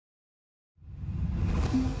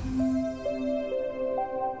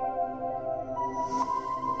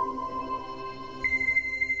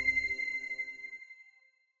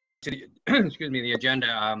to the, excuse me, the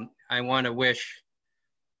agenda, I want to wish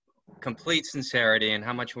complete sincerity and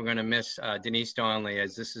how much we're going to miss Denise Donnelly,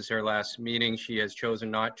 as this is her last meeting. She has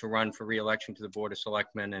chosen not to run for re-election to the Board of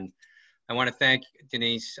Selectmen. And I want to thank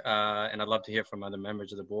Denise, and I'd love to hear from other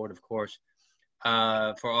members of the board, of course,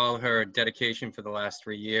 for all her dedication for the last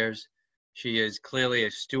 3 years. She is clearly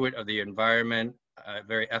a steward of the environment, a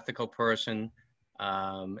very ethical person,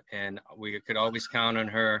 and we could always count on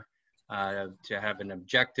her to have an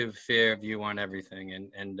objective, fair view on everything.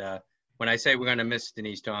 And when I say we're going to miss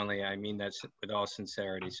Denise Donnelly, I mean that with all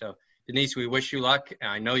sincerity. So Denise, we wish you luck.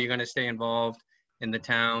 I know you're going to stay involved in the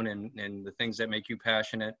town and the things that make you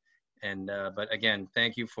passionate. And but again,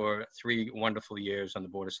 thank you for 3 wonderful years on the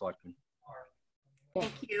Board of Selectmen.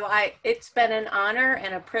 Thank you. It's been an honor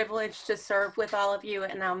and a privilege to serve with all of you,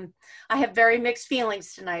 and I have very mixed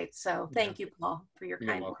feelings tonight. So thank you, Paul, for your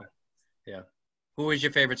kind words. Yeah. Who is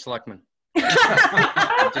your favorite selectman?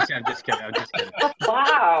 I'm just kidding.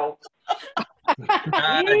 Wow.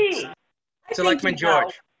 Selectman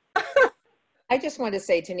George. I just want to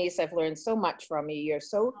say, Denise, I've learned so much from you. You're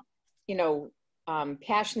so,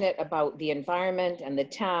 passionate about the environment and the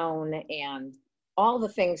town and all the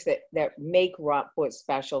things that make Rockport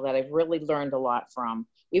special that I've really learned a lot from.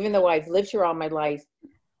 Even though I've lived here all my life,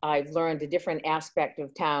 I've learned a different aspect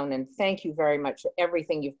of town, and thank you very much for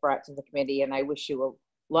everything you've brought to the committee. And I wish you a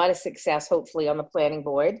lot of success, hopefully, on the planning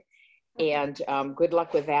board, and good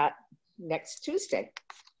luck with that next Tuesday.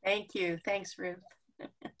 Thank you. Thanks, Ruth.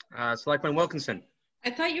 Selectman Wilkinson. I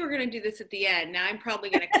thought you were going to do this at the end. Now I'm probably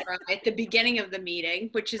going to cry at the beginning of the meeting,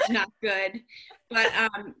 which is not good. But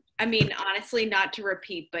I mean, honestly, not to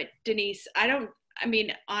repeat, but Denise,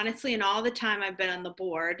 honestly, in all the time I've been on the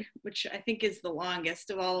board, which I think is the longest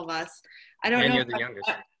of all of us, I don't know. You're the youngest.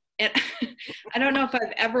 I don't know if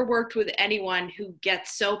I've ever worked with anyone who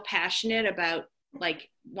gets so passionate about like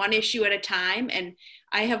one issue at a time. And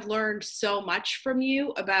I have learned so much from you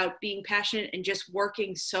about being passionate and just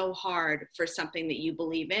working so hard for something that you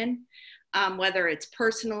believe in, whether it's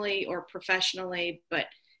personally or professionally. But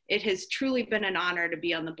it has truly been an honor to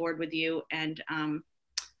be on the board with you. And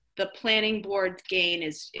the planning board's gain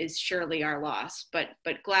is surely our loss, but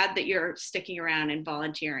glad that you're sticking around and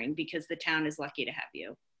volunteering, because the town is lucky to have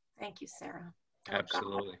you. Thank you, Sarah.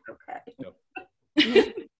 Absolutely. Okay.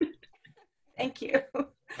 Yep. Thank you.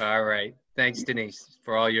 All right. Thanks, Denise,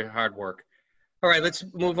 for all your hard work. All right, let's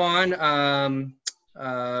move on.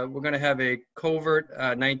 We're going to have a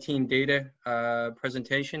COVID-19 data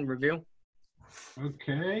presentation review.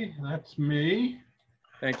 Okay, that's me.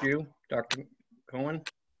 Thank you, Dr. Cohen.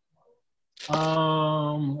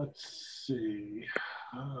 Let's see.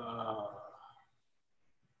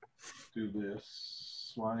 Do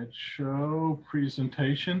this slideshow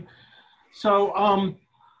presentation. So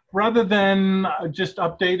rather than just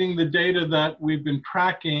updating the data that we've been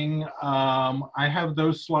tracking, I have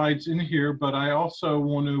those slides in here, but I also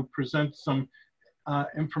want to present some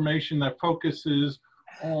information that focuses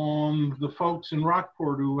on the folks in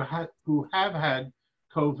Rockport who have had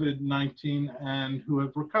COVID-19 and who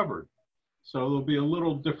have recovered. So there'll be a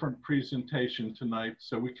little different presentation tonight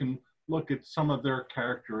so we can look at some of their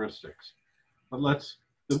characteristics. But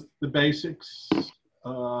the basics,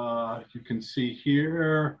 you can see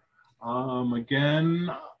here. Again,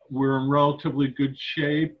 we're in relatively good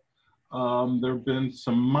shape. There have been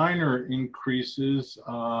some minor increases,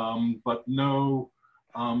 but no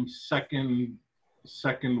second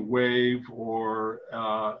wave or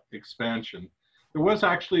expansion. There was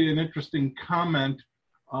actually an interesting comment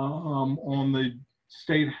on the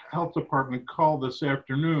State Health Department call this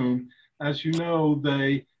afternoon. As you know,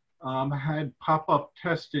 they had pop-up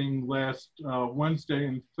testing last Wednesday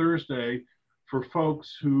and Thursday for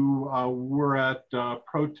folks who were at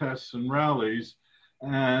protests and rallies.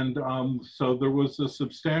 And so there was a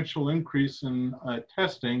substantial increase in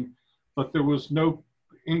testing, but there was no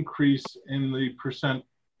increase in the percent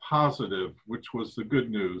positive, which was the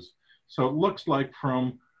good news. So it looks like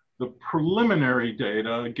from the preliminary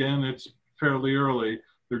data, again, it's fairly early,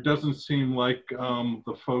 there doesn't seem like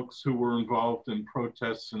the folks who were involved in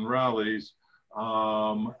protests and rallies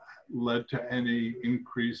led to any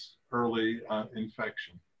increased early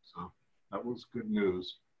infection. So that was good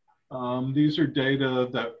news. These are data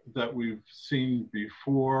that we've seen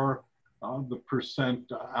before. The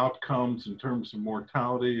percent outcomes in terms of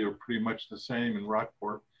mortality are pretty much the same in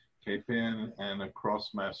Rockport, Cape Ann, and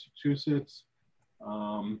across Massachusetts.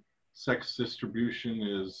 Sex distribution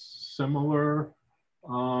is similar.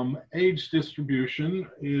 Age distribution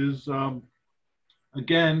is,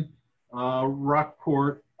 again,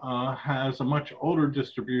 Rockport has a much older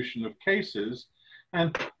distribution of cases,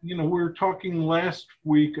 And, you know, we were talking last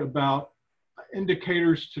week about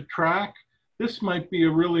indicators to track. This might be a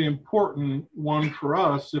really important one for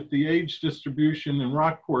us. If the age distribution in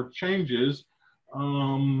Rockport changes,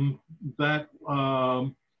 that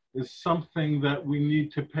is something that we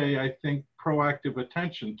need to pay, I think, proactive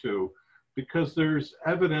attention to, because there's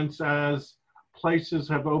evidence as places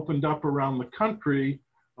have opened up around the country,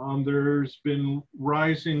 there's been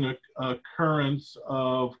rising occurrence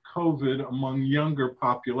of COVID among younger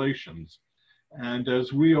populations. And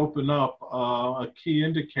as we open up, a key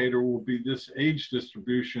indicator will be this age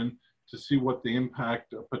distribution to see what the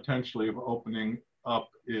impact potentially of opening up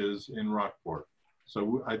is in Rockport.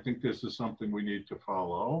 So I think this is something we need to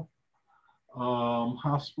follow.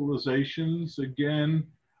 Hospitalizations, again,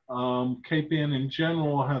 Cape Ann in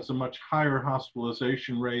general has a much higher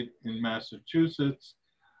hospitalization rate in Massachusetts,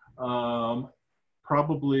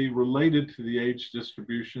 probably related to the age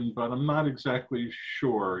distribution, but I'm not exactly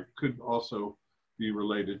sure. It could also be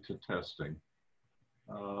related to testing.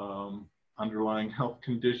 Underlying health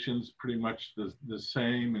conditions, pretty much the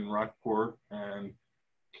same in Rockport and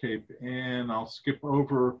Cape Ann. I'll skip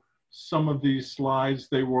over some of these slides.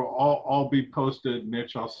 They will all be posted.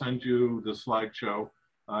 Mitch, I'll send you the slideshow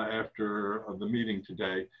after the meeting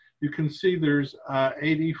today. You can see there's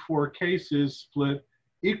 84 cases split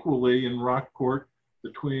equally in Rockport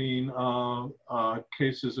between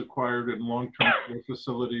cases acquired in long-term care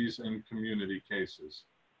facilities and community cases.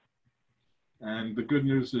 And the good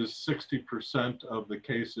news is 60% of the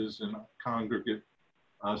cases in congregate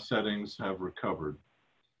settings have recovered.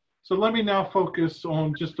 So let me now focus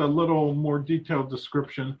on just a little more detailed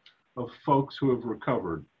description of folks who have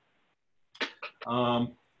recovered.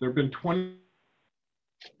 There have been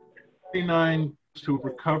 29 who have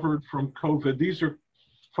recovered from COVID. These are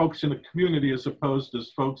folks in the community as opposed to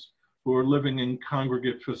folks who are living in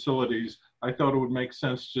congregate facilities. I thought it would make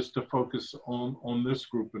sense just to focus on this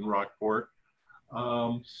group in Rockport.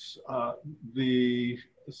 The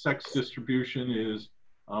sex distribution is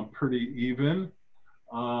pretty even.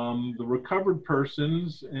 The recovered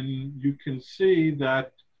persons, and you can see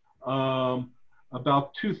that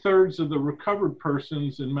about 2/3 of the recovered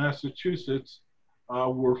persons in Massachusetts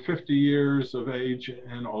were 50 years of age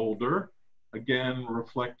and older, again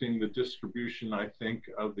reflecting the distribution, I think,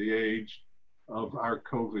 of the age of our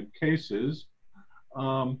COVID cases.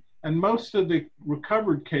 And most of the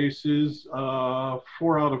recovered cases,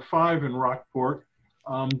 4 out of 5 in Rockport,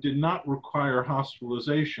 did not require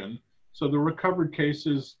hospitalization. So the recovered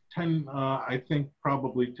cases I think,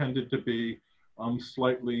 probably tended to be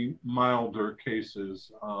slightly milder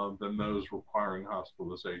cases than those requiring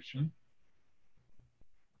hospitalization.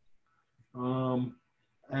 Here,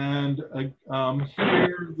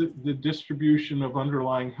 the distribution of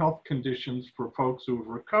underlying health conditions for folks who have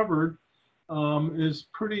recovered is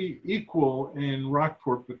pretty equal in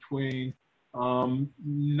Rockport between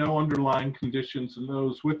no underlying conditions and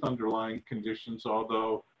those with underlying conditions,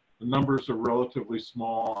 although the numbers are relatively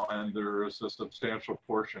small and there is a substantial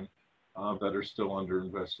portion that are still under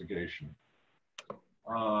investigation.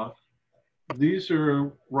 These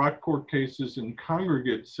are Rockport cases in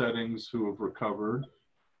congregate settings who have recovered.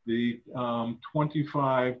 The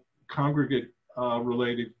 25 congregate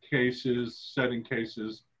related cases, setting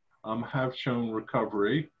cases, have shown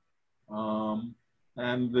recovery. And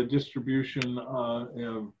the distribution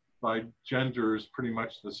by gender is pretty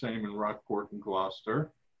much the same in Rockport and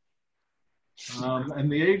Gloucester.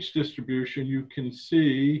 And the age distribution, you can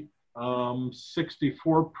see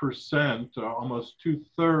 64%, almost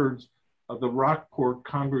 2/3 of the Rockport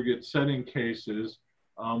congregate setting cases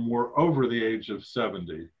were over the age of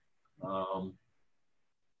 70,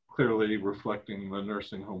 clearly reflecting the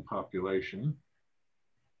nursing home population.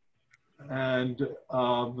 And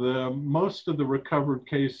most of the recovered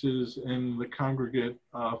cases in the congregate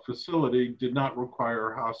facility did not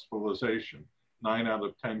require hospitalization, 9 out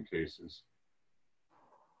of 10 cases.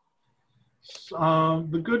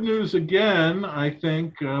 The good news, again, I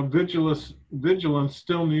think vigilance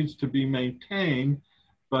still needs to be maintained,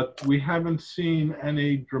 but we haven't seen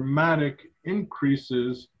any dramatic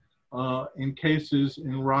increases in cases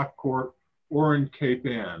in Rockport or in Cape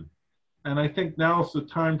Ann. And I think now's the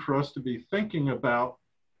time for us to be thinking about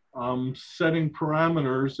setting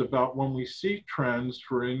parameters about when we see trends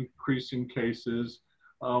for increasing cases,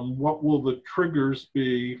 what will the triggers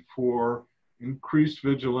be for increased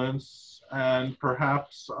vigilance and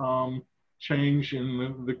perhaps change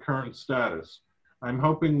in the current status. I'm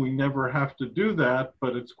hoping we never have to do that,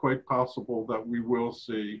 but it's quite possible that we will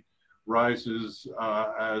see rises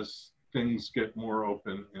as things get more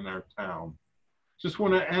open in our town. Just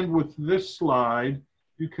want to end with this slide.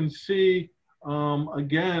 You can see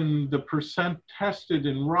again, the percent tested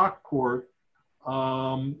in Rockport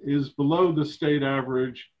is below the state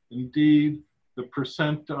average. Indeed, the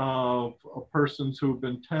percent of persons who have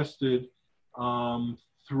been tested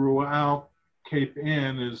throughout Cape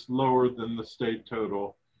Ann is lower than the state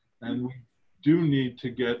total. And we do need to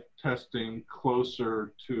get testing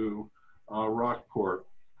closer to Rockport.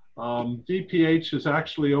 DPH has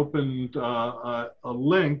actually opened a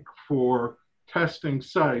link for testing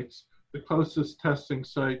sites. The closest testing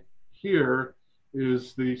site here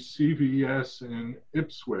is the CVS in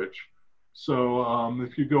Ipswich. So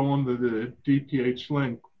if you go onto the DPH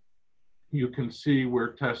link, you can see where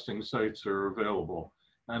testing sites are available.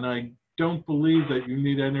 And I don't believe that you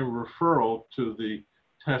need any referral to the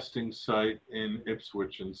testing site in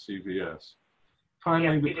Ipswich and CVS.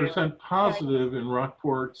 Finally, the percent positive in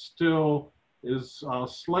Rockport still is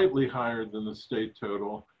slightly higher than the state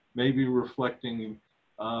total, maybe reflecting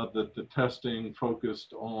that the testing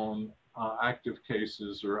focused on active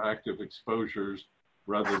cases or active exposures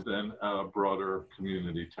rather than broader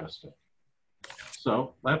community testing.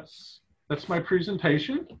 So that's my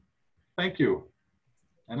presentation. Thank you.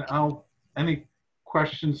 And any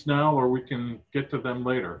questions now, or we can get to them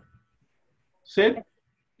later. Sid?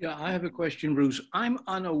 Yeah, I have a question, Bruce. I'm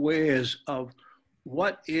unawares of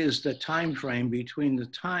what is the time frame between the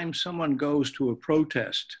time someone goes to a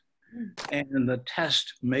protest and the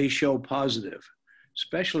test may show positive,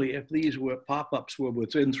 especially if these pop-ups were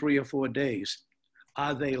within 3 or 4 days.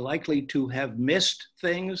 Are they likely to have missed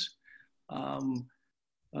things?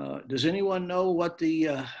 Does anyone know what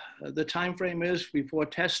the time frame is before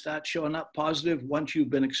tests start showing up positive once you've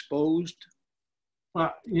been exposed?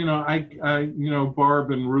 You know,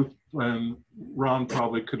 Barb and Ruth and Ron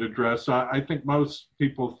probably could address. I think most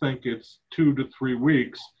people think it's 2 to 3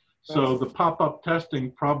 weeks. So the pop-up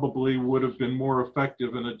testing probably would have been more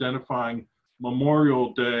effective in identifying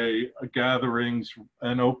Memorial Day gatherings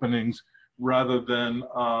and openings rather than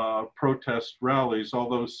protest rallies,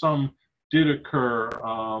 although some did occur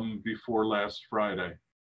before last Friday.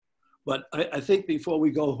 But I think before we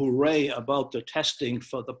go hooray about the testing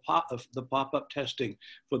for the pop-up testing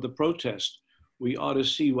for the protest, we ought to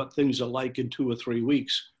see what things are like in 2 or 3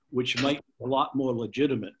 weeks, which might be a lot more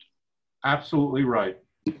legitimate. Absolutely right.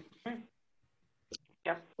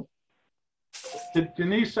 Yeah.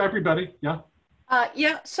 Denise, everybody, yeah?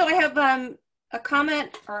 Yeah, so I have a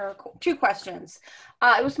comment or 2 questions.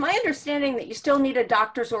 It was my understanding that you still need a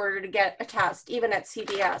doctor's order to get a test, even at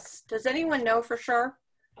CVS. Does anyone know for sure?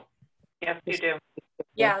 Yes, you do.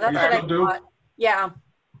 Yeah, that's what I thought. Yeah.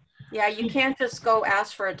 Yeah, you can't just go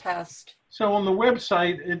ask for a test. So on the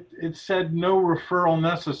website, it said no referral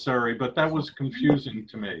necessary, but that was confusing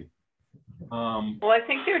to me. Well, I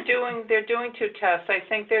think they're doing 2 tests. I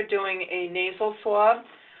think they're doing a nasal swab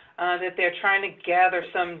that they're trying to gather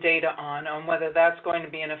some data on whether that's going to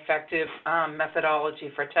be an effective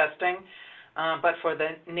methodology for testing. But for the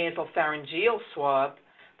nasal pharyngeal swab,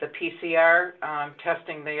 the PCR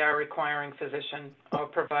testing, they are requiring physician or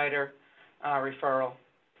provider referral.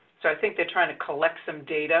 So I think they're trying to collect some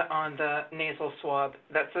data on the nasal swab.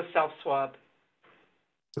 That's a self-swab.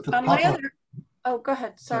 Oh, go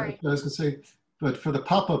ahead, sorry. I was gonna say, but for the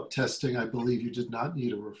pop-up testing, I believe you did not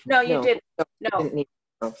need a referral. No, you didn't. No. Didn't need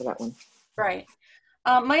a referral for that one. Right.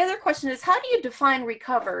 My other question is, how do you define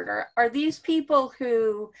recovered? Are these people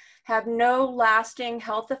who have no lasting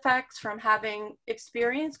health effects from having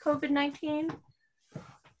experienced COVID-19?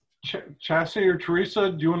 Chassie or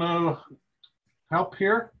Teresa, do you want to help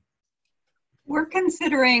here? We're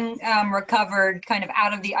considering recovered kind of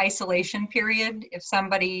out of the isolation period. If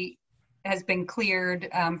somebody has been cleared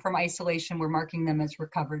from isolation, we're marking them as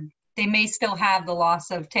recovered. They may still have the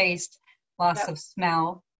loss of taste, loss of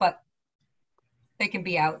smell, but they can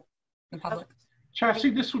be out in the public.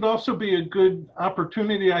 Chassie, this would also be a good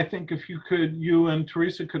opportunity, I think, if you and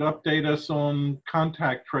Teresa could update us on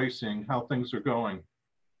contact tracing, how things are going.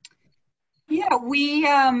 Yeah, we,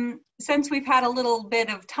 since we've had a little bit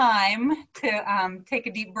of time to take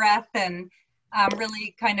a deep breath and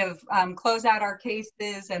really kind of close out our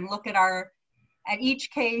cases and look at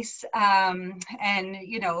each case and,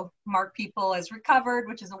 you know, mark people as recovered,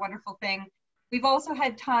 which is a wonderful thing. We've also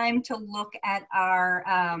had time to look at our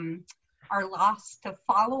loss to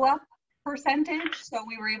follow-up percentage. So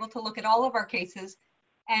we were able to look at all of our cases.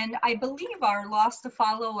 And I believe our loss to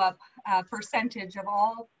follow-up percentage of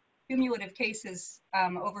all cumulative cases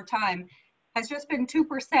over time has just been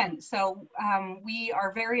 2%. So we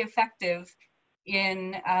are very effective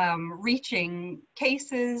in reaching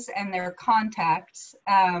cases and their contacts,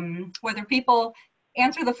 whether people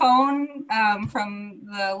answer the phone from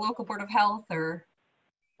the local Board of Health or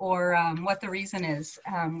or what the reason is.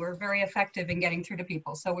 We're very effective in getting through to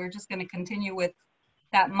people. So we're just going to continue with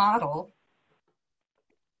that model.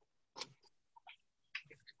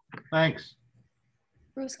 Thanks.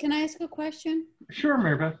 Bruce, can I ask a question? Sure,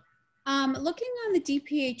 Mary Beth. Looking on the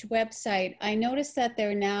DPH website, I noticed that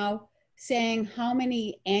they're now saying how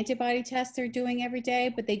many antibody tests they're doing every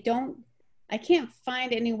day, but they don't, I can't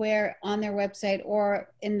find anywhere on their website or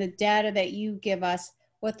in the data that you give us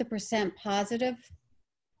what the % positive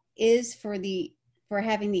is for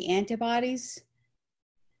having the antibodies.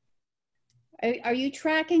 Are you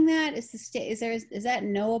tracking that? Is that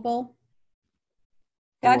knowable?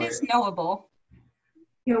 That is knowable.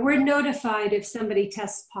 You know, we're notified if somebody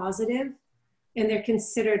tests positive and they're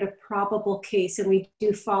considered a probable case, and we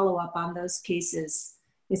do follow up on those cases.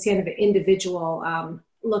 It's kind of an individual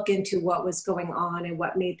look into what was going on and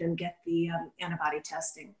what made them get the antibody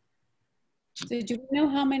testing. So do we know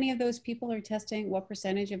how many of those people are testing, what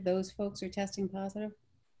percentage of those folks are testing positive?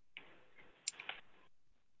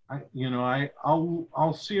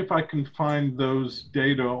 I'll see if I can find those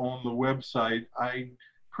data on the website. I'm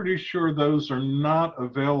pretty sure those are not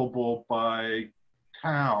available by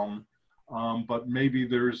town, but maybe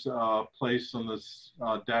there's a place on this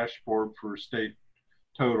dashboard for state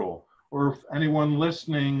total. Or if anyone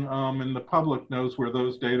listening in the public knows where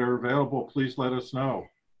those data are available, please let us know.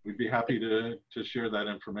 We'd be happy to share that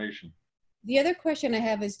information. The other question I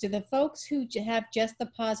have is, do the folks who have just the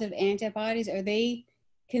positive antibodies, are they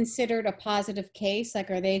considered a positive case? Like,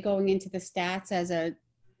 are they going into the stats as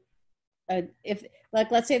if, like,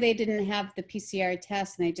 let's say they didn't have the PCR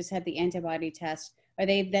test and they just had the antibody test, are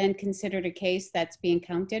they then considered a case that's being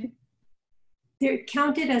counted? They're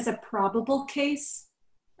counted as a probable case.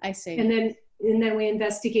 I see. And then we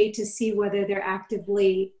investigate to see whether they're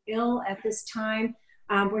actively ill at this time.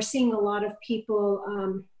 We're seeing a lot of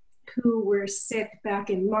people who were sick back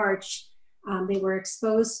in March. They were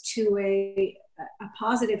exposed to a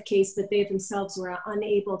positive case, but they themselves were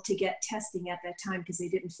unable to get testing at that time because they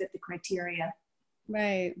didn't fit the criteria.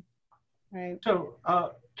 Right, right. So,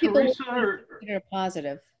 People Teresa, are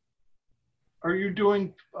positive. are you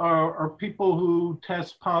doing, are people who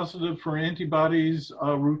test positive for antibodies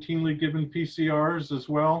routinely given PCRs as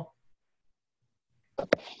well?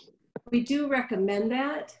 We do recommend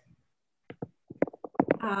that.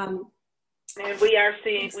 And we are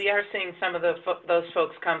seeing some of those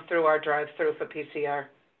folks come through our drive-through for PCR.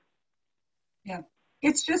 Yeah,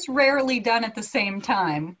 it's just rarely done at the same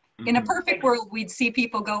time. In a perfect world, we'd see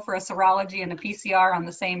people go for a serology and a PCR on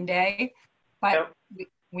the same day, but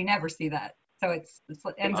we never see that. So it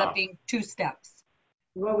ends up being 2 steps.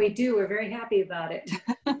 Well, we do. We're very happy about it.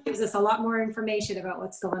 It gives us a lot more information about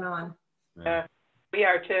what's going on. We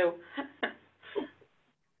are too.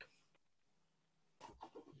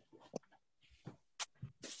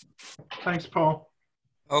 Thanks, Paul.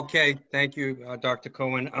 Okay, thank you, Dr.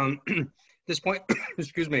 Cohen. At this point,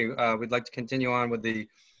 excuse me, we'd like to continue on with the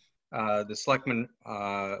Selectmen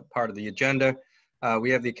part of the agenda.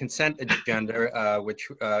 We have the consent agenda, which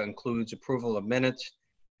includes approval of minutes,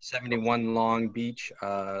 71 Long Beach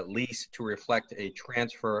lease to reflect a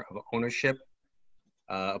transfer of ownership,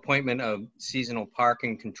 appointment of seasonal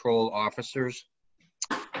parking control officers,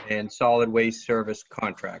 and solid waste service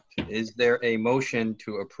contract. Is there a motion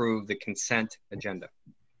to approve the consent agenda?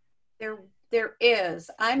 There is.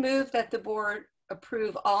 I move that the board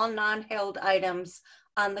approve all non-held items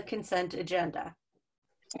on the consent agenda.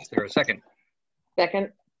 Is there a second?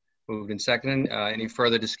 Second. Moved and seconded. Any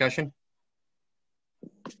further discussion?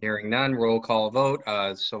 Hearing none, roll call vote.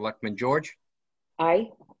 Selectman George? Aye.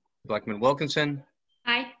 Selectman Wilkinson?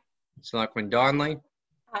 Aye. Selectman Donnelly?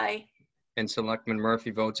 Aye. And Selectman Murphy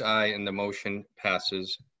votes aye, and the motion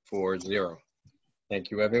passes 4-0. Thank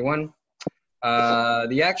you, everyone.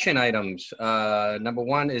 The action items. Number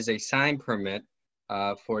 1 is a sign permit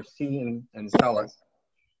for See and Seller.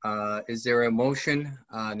 Is there a motion?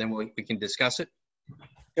 And then we can discuss it.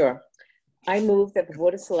 Sure. I move that the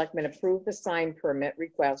Board of Selectmen approve the sign permit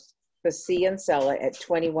request for See and Seller at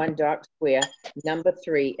 21 Dock Square, number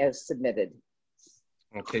 3, as submitted.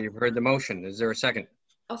 Okay, you've heard the motion. Is there a second?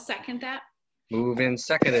 I'll second that. Move in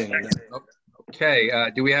seconding. Okay,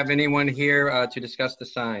 do we have anyone here to discuss the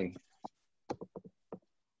sign?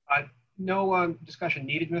 No discussion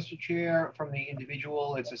needed, Mr. Chair, from the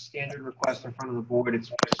individual. It's a standard request in front of the board. It's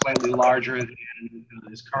slightly larger than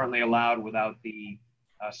is currently allowed without the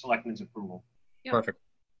Selectmen's approval. Yep. Perfect.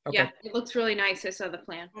 Okay. Yeah, it looks really nice. I saw the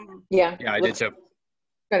plan. Yeah. Yeah, I did too.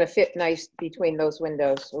 Going to fit nice between those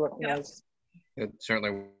windows. Look nice. It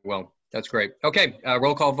certainly will. That's great. Okay,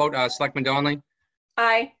 roll call vote. Selectman Donnelly?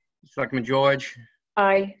 Aye. Selectman George?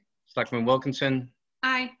 Aye. Selectman Wilkinson?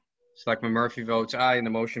 Aye. Selectman Murphy votes aye, and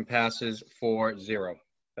the motion passes 4-0.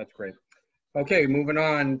 That's great. Okay, moving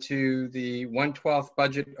on to the 1/12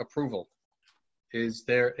 budget approval. Is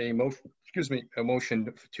there a motion, a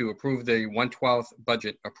motion to approve the 1/12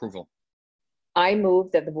 budget approval? I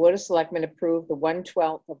move that the Board of Selectmen approve the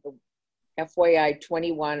 1/12 of the FYI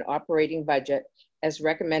 21 operating budget as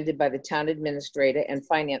recommended by the Town Administrator and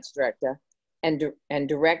Finance Director and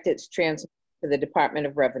direct its transfer to the Department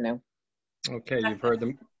of Revenue. Okay, you've heard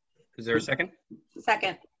them. Is there a second?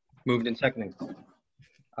 Second. Moved and seconded.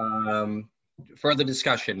 Further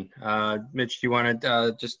discussion. Mitch, do you want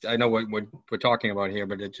to just, I know what we're talking about here,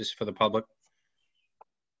 but it's just for the public.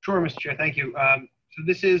 Sure, Mr. Chair, thank you. So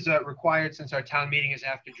this is required since our town meeting is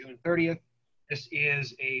after June 30th. This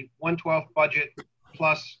is a 1/12 budget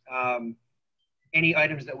plus any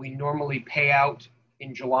items that we normally pay out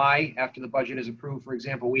in July after the budget is approved. For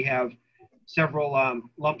example, we have several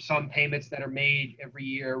lump sum payments that are made every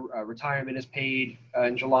year. Retirement is paid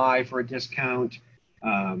in July for a discount.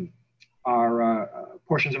 Our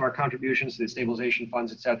portions of our contributions to the stabilization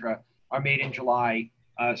funds, et cetera, are made in July.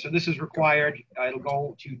 So this is required. It'll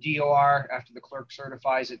go to DOR after the clerk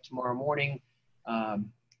certifies it tomorrow morning.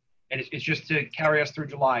 And it's just to carry us through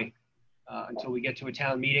July until we get to a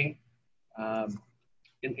town meeting.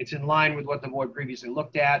 It's in line with what the board previously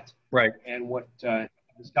looked at. Right. And what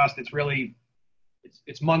discussed. It's really,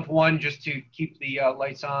 it's month one just to keep the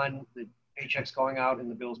lights on, the paychecks going out,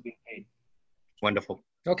 and the bills being paid. Wonderful.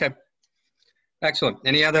 Okay. Excellent.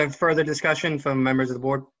 Any other further discussion from members of the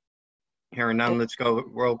board? Hearing none, let's go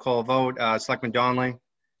roll call vote. Selectman Donnelly?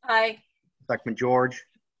 Aye. Selectman George?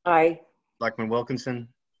 Aye. Selectman Wilkinson?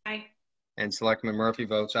 Aye. And Selectman Murphy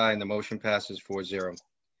votes aye, and the motion passes 4-0.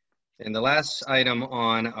 And the last item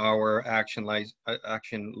on our action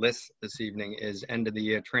list this evening is end of the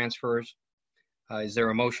year transfers. Is there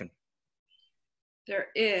a motion? There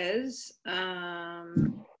is.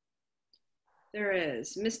 There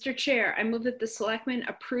is. Mr. Chair, I move that the selectmen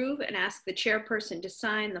approve and ask the chairperson to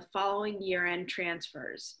sign the following year-end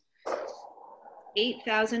transfers.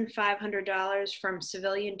 $8,500 from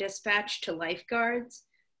civilian dispatch to lifeguards,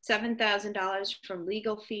 $7,000 from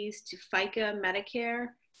legal fees to FICA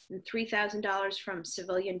Medicare, and $3,000 from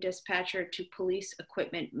civilian dispatcher to police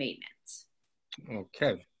equipment maintenance.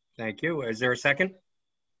 Okay, thank you. Is there a second?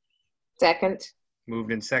 Second.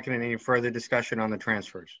 Moved and seconded. Any further discussion on the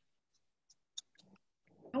transfers?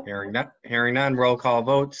 Nope. Hearing none, roll call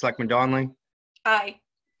vote. Selectman Donnelly? Aye.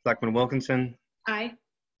 Selectman Wilkinson? Aye.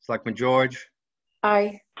 Selectman George?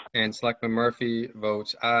 Aye. And Selectman Murphy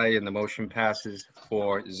votes aye, and the motion passes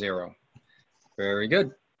 4-0. Very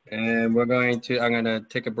good. And I'm going to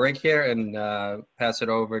take a break here and pass it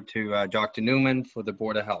over to Dr. Newman for the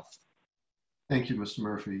Board of Health. Thank you, Mr.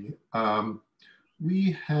 Murphy.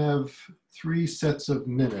 We have 3 sets of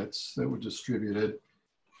minutes that were distributed.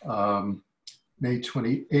 May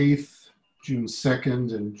 28th, June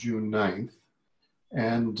 2nd, and June 9th.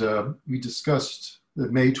 And we discussed the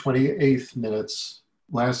May 28th minutes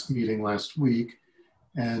last meeting last week.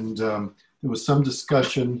 And there was some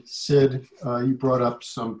discussion. Sid, you brought up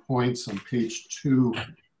some points on page 2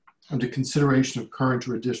 under consideration of current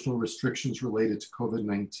or additional restrictions related to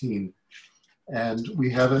COVID-19. And we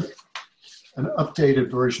have an updated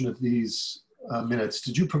version of these minutes.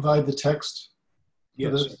 Did you provide the text?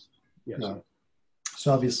 Yes. Yes. No.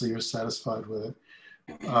 So obviously you're satisfied with it.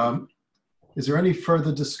 Is there any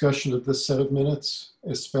further discussion of this set of minutes,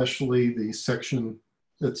 especially the section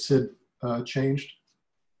that Sid changed?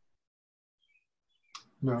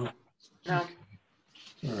 No? No.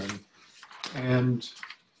 All right. And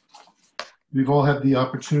we've all had the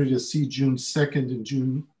opportunity to see June 2nd and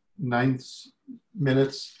June 9th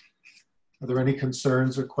minutes. Are there any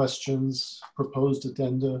concerns or questions, proposed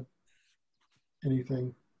addenda,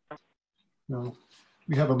 anything? No.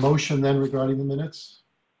 We have a motion then regarding the minutes.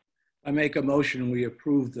 I make a motion we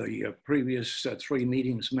approve the previous 3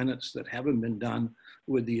 meetings minutes that haven't been done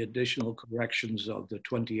with the additional corrections of the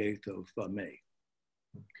 28th of May.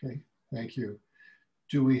 Okay, thank you.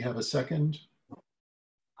 Do we have a second?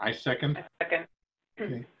 I second. Second.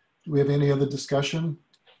 Okay. Do we have any other discussion?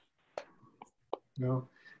 No.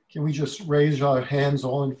 Can we just raise our hands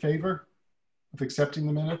all in favor of accepting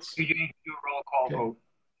the minutes? You need to do a roll call vote.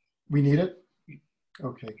 We need it?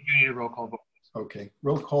 Okay. You need a roll call vote. Okay.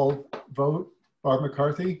 Roll call vote. Barb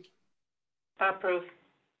McCarthy? Approve.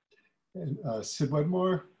 And Sid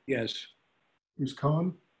Wedmore? Yes. Bruce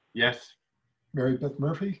Cohen? Yes. Mary Beth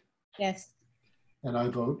Murphy? Yes. And I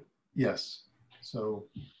vote yes. So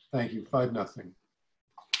thank you, 5-0.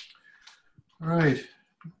 All right.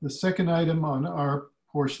 The second item on our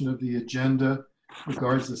portion of the agenda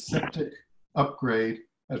regards the septic upgrade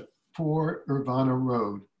at 4 Urbana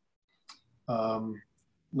Road.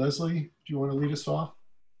 Leslie, do you want to lead us off?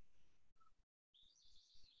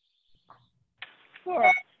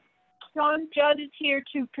 Sure. John Judd is here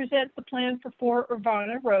to present the plan for 4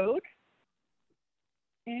 Urbana Road.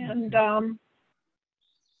 And do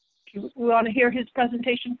we want to hear his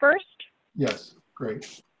presentation first? Yes,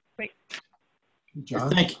 great. Great.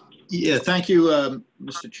 John? Thank you,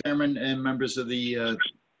 Mr. Chairman and members of the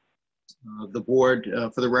board.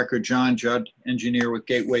 For the record, John Judd, engineer with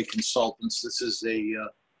Gateway Consultants. This is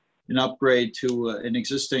an upgrade to an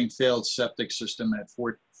existing failed septic system at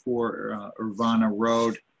 4 Urbana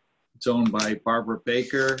Road. It's owned by Barbara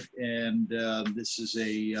Baker, and this is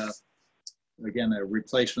again, a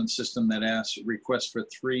replacement system that requests for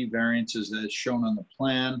 3 variances as shown on the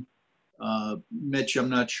plan. Mitch, I'm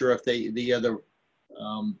not sure if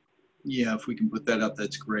yeah, if we can put that up,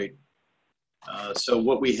 that's great. So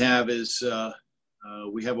what we have is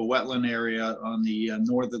we have a wetland area on the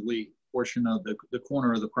northerly portion of the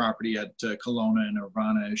corner of the property at Kelowna and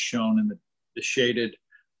Urbana, as shown in the shaded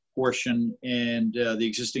portion, and the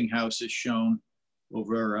existing house is shown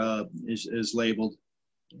over, is labeled.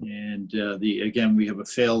 And again, we have a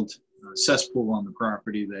failed cesspool on the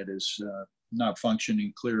property that is not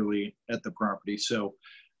functioning clearly at the property. So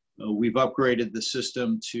we've upgraded the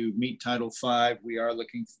system to meet Title V. We are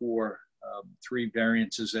looking for 3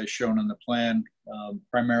 variances as shown on the plan,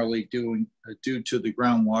 primarily due to the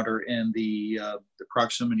groundwater and the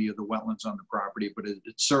proximity of the wetlands on the property, but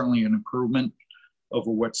it's certainly an improvement over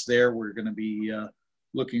what's there. We're going to be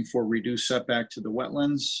looking for reduced setback to the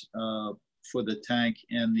wetlands for the tank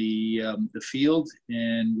and the field,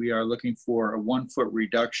 and we are looking for a 1-foot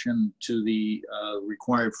reduction to the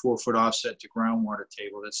required 4-foot offset to groundwater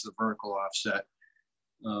table. That's the vertical offset.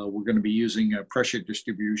 We're going to be using a pressure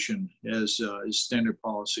distribution as standard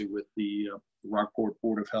policy with the Rockport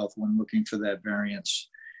Board of Health when looking for that variance.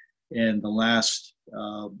 And the last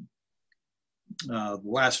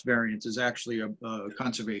variance is actually a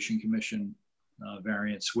Conservation Commission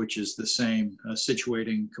variance, which is the same,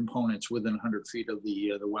 situating components within 100 feet of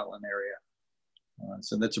the wetland area.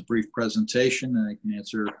 So that's a brief presentation, and I can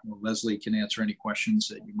answer, or Leslie can answer any questions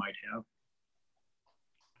that you might have.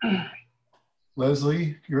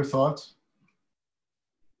 Leslie, your thoughts?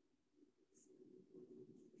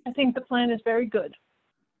 I think the plan is very good.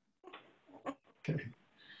 Okay.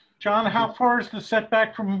 John, how far is the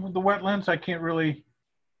setback from the wetlands? I can't really.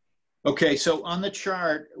 Okay, so on the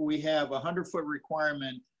chart, we have a 100-foot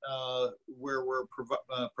requirement where we're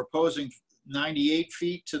proposing 98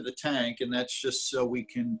 feet to the tank, and that's just so we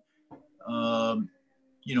can,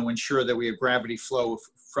 ensure that we have gravity flow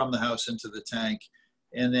from the house into the tank.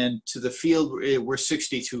 And then to the field, we're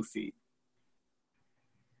 62 feet.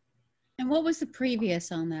 And what was the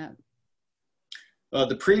previous on that?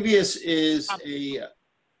 The previous is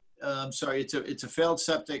it's a failed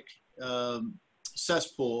septic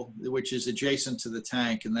cesspool, which is adjacent to the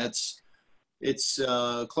tank, and it's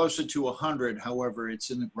closer to 100. However,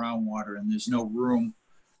 it's in the groundwater, and there's no room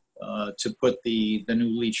to put the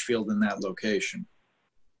new leach field in that location.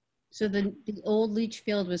 So the old leach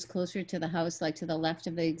field was closer to the house, like to the left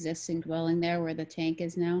of the existing dwelling there where the tank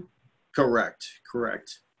is now? Correct.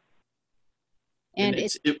 And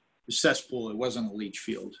it's a cesspool. It wasn't a leach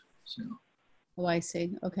field. So. Oh, I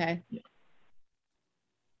see. Okay. Yeah.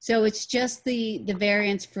 So it's just the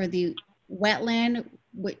variance for the wetland,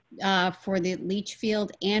 for the leach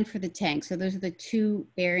field, and for the tank. So those are the 2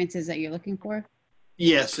 variances that you're looking for?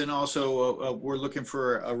 Yes, and also we're looking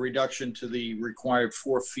for a reduction to the required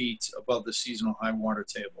 4 feet above the seasonal high water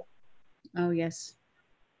table. Oh, yes.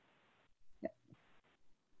 Yep.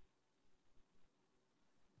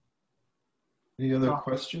 Any other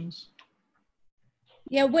questions?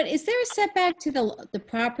 Yeah, is there a setback to the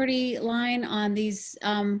property line on these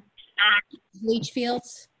leach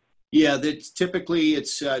fields? Yeah, typically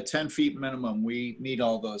it's 10 feet minimum. We meet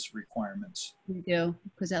all those requirements. You do,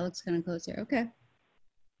 because that looks kind of close here. Okay.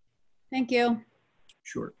 Thank you.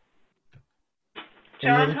 Sure.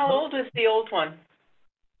 John, how old is the old one?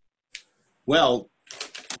 Well,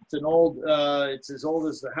 it's as old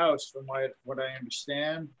as the house from what I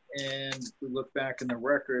understand. And if we look back in the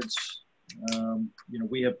records,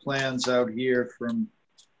 we have plans out here from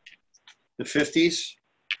the 50s.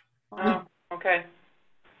 Oh, okay.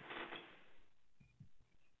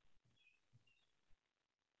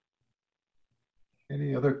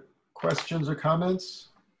 Any other questions or comments?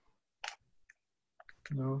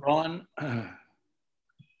 No. Ron,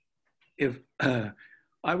 if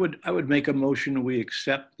I would make a motion, we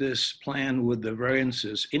accept this plan with the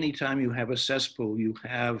variances. Anytime you have a cesspool, you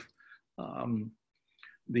have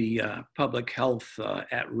public health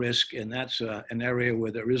at risk, and that's an area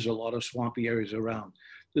where there is a lot of swampy areas around.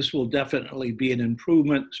 This will definitely be an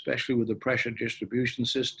improvement, especially with the pressure distribution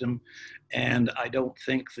system, and I don't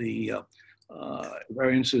think the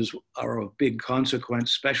variances are of big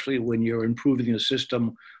consequence, especially when you're improving the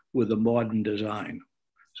system with a modern design.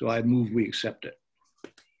 So I move we accept it.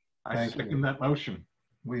 I second that motion.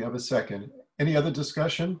 We have a second. Any other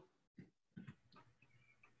discussion?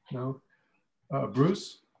 No.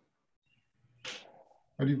 Bruce?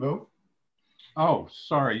 How do you vote? Oh,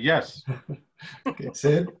 sorry, yes. Okay,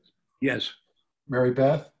 Sid? Yes. Mary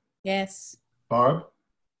Beth? Yes. Barb?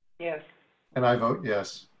 Yes. And I vote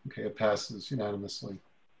yes. Okay, it passes unanimously.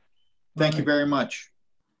 Thank you very much.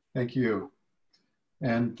 Thank you.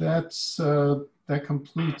 And that's that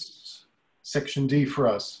completes section D for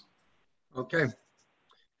us. Okay.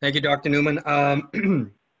 Thank you, Dr. Newman.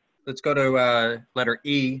 Let's go to letter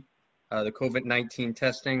E, the COVID-19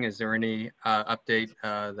 testing. Is there any update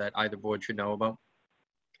that either board should know about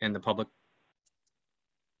and the public?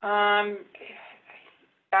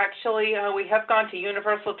 Actually, we have gone to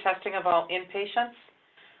universal testing of all inpatients.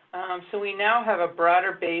 So we now have a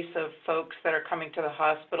broader base of folks that are coming to the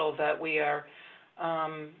hospital that we are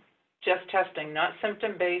just testing, not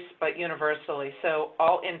symptom-based, but universally. So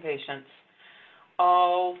all inpatients.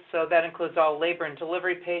 So that includes all labor and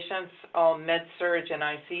delivery patients, all med-surg and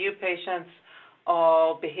ICU patients,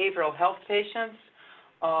 all behavioral health patients,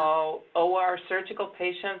 all OR surgical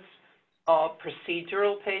patients, all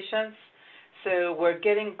procedural patients. So we're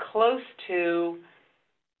getting close to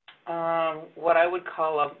what I would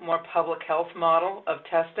call a more public health model of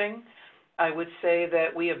testing. I would say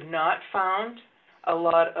that we have not found a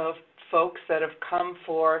lot of folks that have come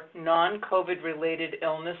for non-COVID related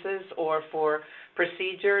illnesses or for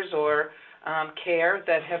procedures or care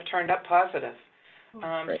that have turned up positive.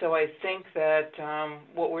 So I think that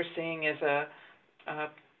what we're seeing is a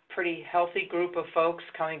pretty healthy group of folks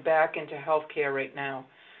coming back into healthcare right now.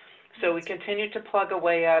 So we continue to plug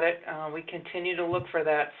away at it. We continue to look for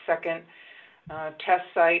that second test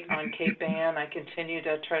site on Cape Ann. I continue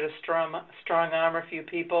to try to strong arm a few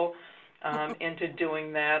people into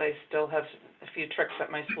doing that. I still have a few tricks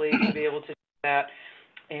up my sleeve to be able to do that.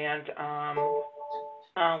 And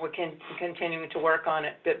we're continuing to work on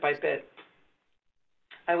it bit by bit.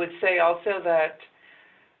 I would say also that,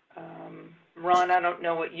 Ron, I don't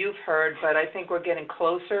know what you've heard, but I think we're getting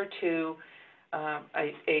closer to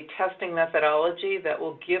a testing methodology that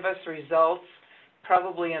will give us results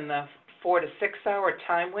probably in the 4 to 6 hour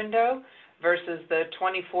time window versus the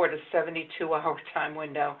 24 to 72 hour time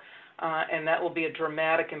window. And that will be a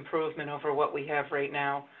dramatic improvement over what we have right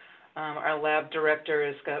now. Our lab director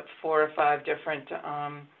has got 4 or 5 different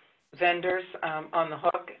vendors on the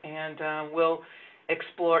hook, and we'll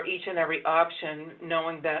explore each and every option,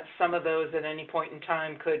 knowing that some of those at any point in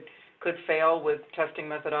time could fail with testing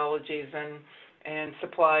methodologies and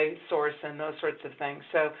supply source and those sorts of things.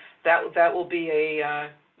 So that will be a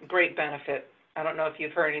great benefit. I don't know if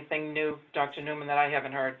you've heard anything new, Dr. Newman, that I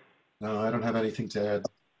haven't heard. No, I don't have anything to add.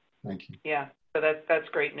 Thank you. Yeah, so that's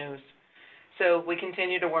great news. So we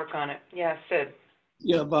continue to work on it. Yeah, Sid.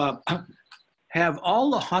 Yeah, Bob, have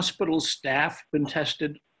all the hospital staff been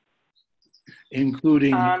tested,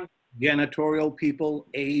 including janitorial people,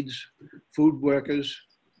 aides, food workers?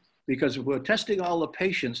 Because if we're testing all the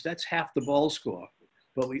patients, that's half the ball score.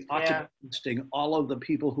 But we ought to be testing all of the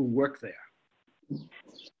people who work there.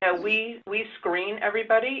 Yeah, we screen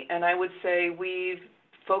everybody, and I would say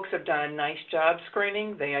folks have done a nice job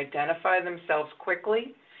screening. They identify themselves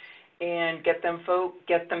quickly and get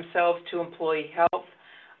themselves to employee health,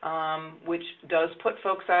 which does put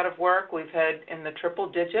folks out of work. We've had in the triple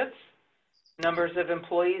digits numbers of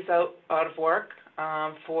employees out of work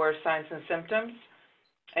for signs and symptoms.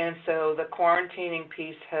 And so the quarantining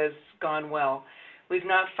piece has gone well. We've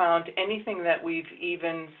not found anything that we've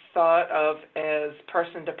even thought of as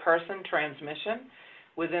person-to-person transmission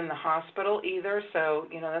within the hospital either. So,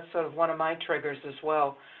 that's sort of one of my triggers as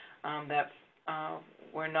well, that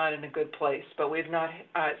we're not in a good place. But we've not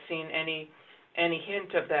seen any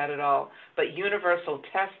hint of that at all. But universal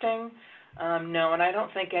testing, no, and I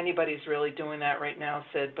don't think anybody's really doing that right now,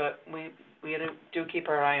 Sid, but we do keep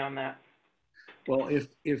our eye on that. Well,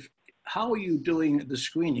 how are you doing the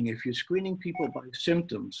screening? If you're screening people by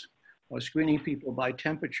symptoms or screening people by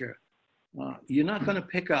temperature, you're not going to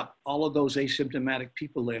pick up all of those asymptomatic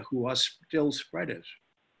people there who are still spreaders.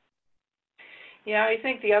 Yeah, I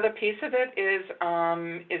think the other piece of it is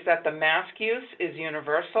that the mask use is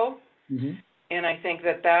universal. Mm-hmm. And I think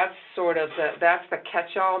that's sort of that's the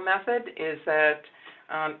catch-all method, is that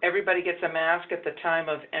everybody gets a mask at the time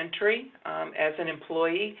of entry as an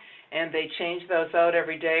employee, and they change those out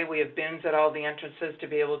every day. We have bins at all the entrances to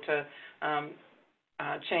be able to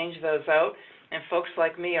change those out. And folks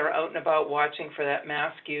like me are out and about watching for that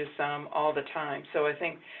mask use all the time. So I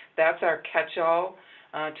think that's our catch-all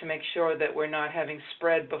to make sure that we're not having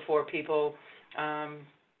spread before people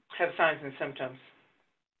have signs and symptoms.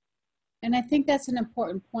 And I think that's an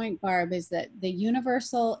important point, Barb, is that the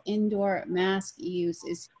universal indoor mask use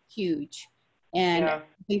is huge. And Yeah.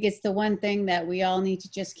 I think it's the one thing that we all need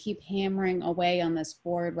to just keep hammering away on this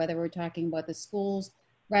board, whether we're talking about the schools,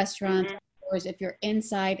 restaurants, or if you're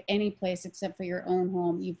inside any place except for your own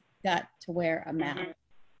home, you've got to wear a mask.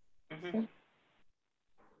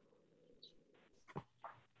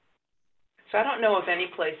 So I don't know of any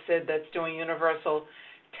place, Sid, that's doing universal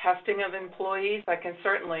testing of employees. I can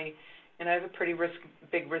certainly, and I have a pretty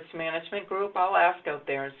big risk management group. I'll ask out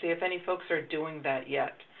there and see if any folks are doing that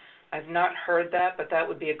yet. I've not heard that, but that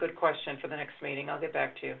would be a good question for the next meeting. I'll get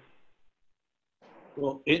back to you.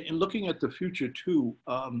 Well, in looking at the future too,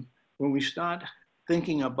 when we start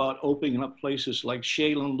thinking about opening up places like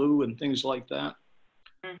Shaylin Lou and things like that,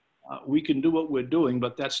 we can do what we're doing,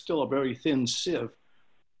 but that's still a very thin sieve.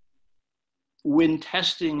 When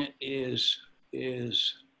testing is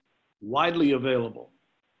widely available,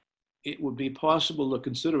 it would be possible to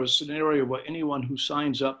consider a scenario where anyone who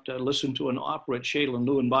signs up to listen to an opera at Shaylin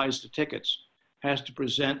Lou and buys the tickets has to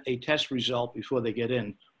present a test result before they get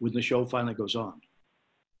in when the show finally goes on.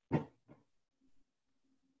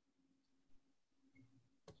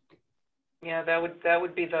 Yeah, that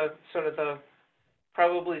would be the sort of the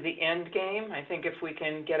probably the end game. I think if we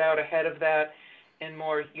can get out ahead of that and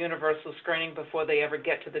more universal screening before they ever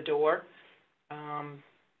get to the door,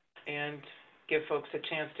 and give folks a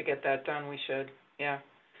chance to get that done, we should. Yeah.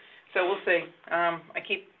 So we'll see. I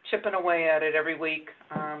keep chipping away at it every week,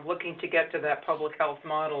 looking to get to that public health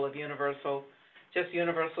model of universal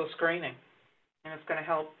screening. And it's going to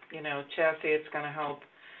help, you know, Chassie, it's going to help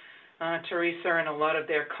Teresa and a lot of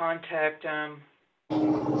their contact.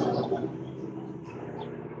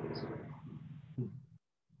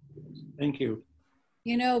 Thank you.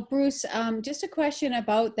 You know, Bruce, just a question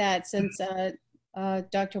about that since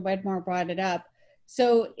Dr. Wedmore brought it up.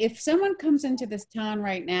 So if someone comes into this town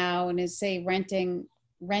right now and is, say, renting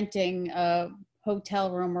a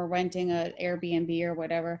hotel room or renting an Airbnb or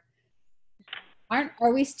whatever,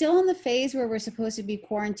 are we still in the phase where we're supposed to be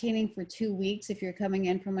quarantining for 2 weeks if you're coming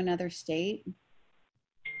in from another state?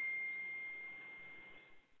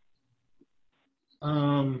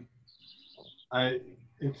 I'm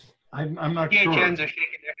not sure. PHNs are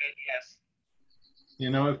shaking their head, yes. You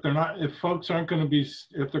know, if folks aren't going to be,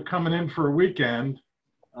 if they're coming in for a weekend,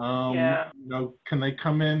 Yeah. you know, can they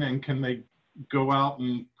come in and can they go out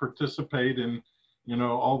and participate in, you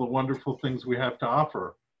know, all the wonderful things we have to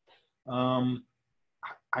offer?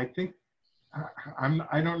 I think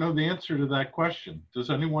I don't know the answer to that question. Does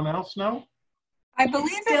anyone else know? I believe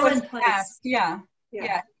It's still it was in place. passed. Yeah.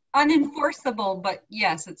 Unenforceable, but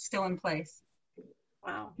yes, it's still in place.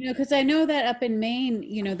 Wow. You know, because I know that up in Maine,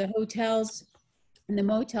 you know, the hotels and the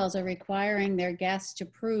motels are requiring their guests to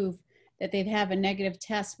prove that they have a negative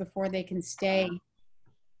test before they can stay.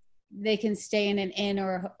 They can stay in an inn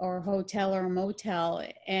or hotel or a motel.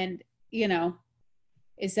 And, you know,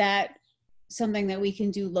 is that something that we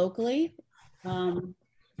can do locally?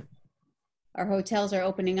 Our hotels are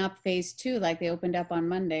opening up phase 2, like they opened up on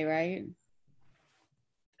Monday, right?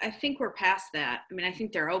 I think we're past that. I mean, I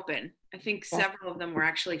think they're open. I think several of them were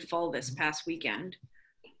actually full this past weekend.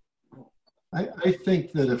 I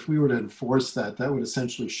think that if we were to enforce that, that would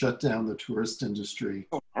essentially shut down the tourist industry.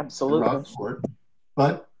 Absolutely. In Rockport.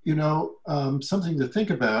 But, you know, something to think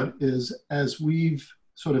about is as we've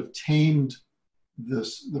sort of tamed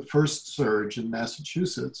the first surge in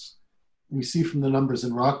Massachusetts, we see from the numbers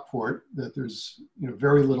in Rockport that there's, you know,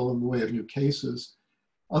 very little in the way of new cases.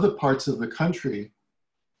 Other parts of the country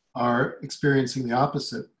are experiencing the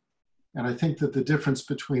opposite. And I think that the difference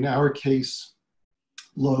between our case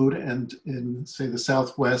load and in, say, the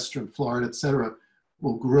Southwest or in Florida, et cetera,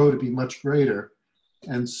 will grow to be much greater.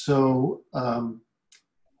 And so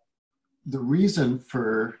the reason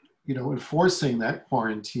for, you know, enforcing that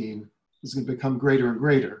quarantine is going to become greater and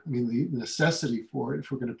greater. I mean, the necessity for it,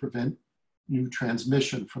 if we're going to prevent new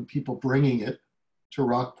transmission from people bringing it to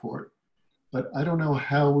Rockport. But I don't know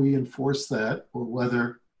how we enforce that or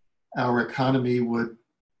whether our economy would,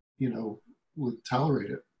 you know, would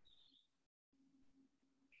tolerate it.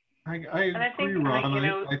 I And I agree, think, Ron. you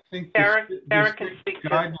know, I think Sarah the can speak to.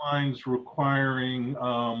 guidelines requiring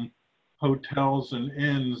hotels and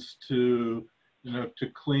inns to to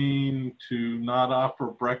clean, to not offer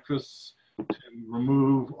breakfasts, to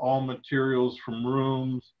remove all materials from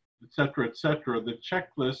rooms, et cetera, et cetera. The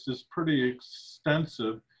checklist is pretty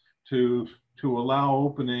extensive to allow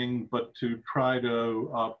opening, but to try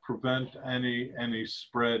to prevent any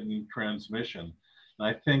spread and transmission. And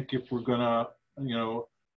I think if we're gonna,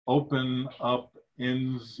 open up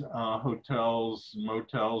inns, hotels,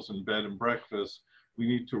 motels, and bed and breakfast, we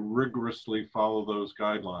need to rigorously follow those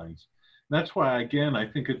guidelines. That's why, again, I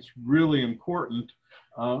think it's really important.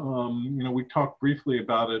 We talked briefly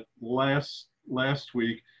about it last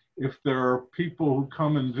week. If there are people who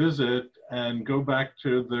come and visit and go back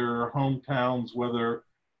to their hometowns, whether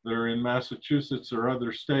they're in Massachusetts or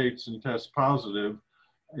other states, and test positive,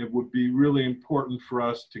 it would be really important for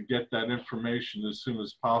us to get that information as soon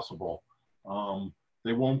as possible.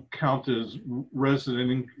 They won't count as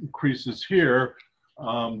resident increases here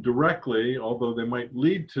directly, although they might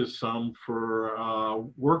lead to some for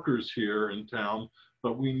workers here in town,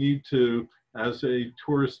 but we need to, as a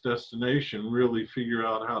tourist destination, really figure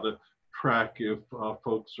out how to track if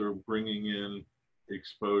folks are bringing in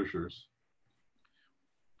exposures.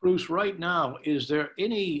 Bruce, right now, is there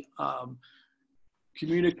any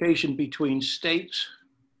communication between states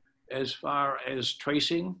as far as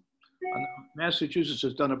tracing? Massachusetts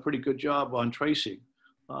has done a pretty good job on tracing.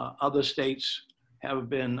 Other states have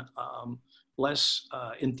been less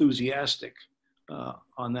enthusiastic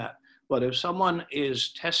on that. But if someone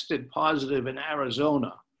is tested positive in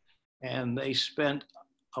Arizona and they spent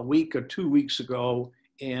a week or 2 weeks ago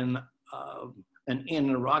in an inn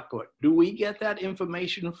in Rockport, do we get that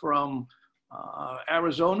information from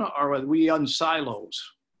Arizona, or are we on silos?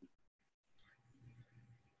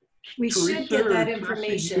 We should get that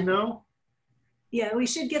information. Tracy, Yeah, we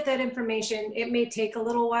should get that information. It may take a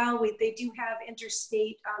little while. They do have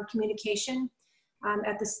interstate communication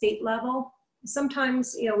at the state level.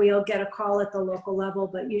 Sometimes, we'll get a call at the local level,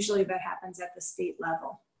 but usually that happens at the state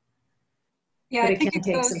level. Yeah, but I think it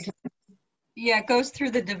can take some time. Yeah, it goes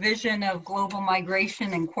through the Division of Global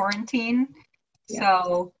Migration and Quarantine. Yeah.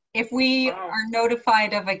 So if we are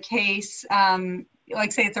notified of a case,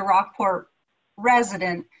 like say it's a Rockport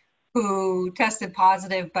resident who tested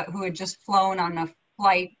positive, but who had just flown on a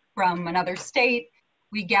flight from another state,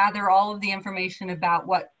 we gather all of the information about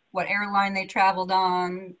what airline they traveled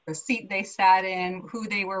on, the seat they sat in, who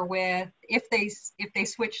they were with, if they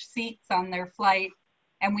switched seats on their flight,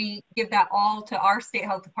 and we give that all to our state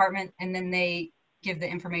health department, and then they give the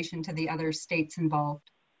information to the other states involved.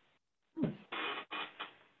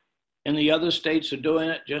 And the other states are doing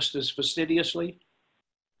it just as fastidiously?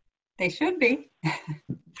 They should be.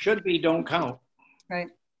 Should be, don't count. Right.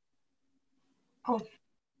 Oh,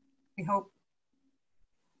 we hope.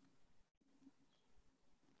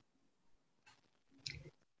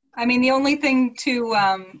 I mean, the only thing to,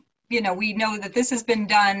 we know that this has been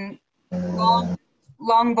done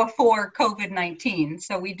long before COVID-19.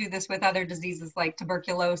 So we do this with other diseases like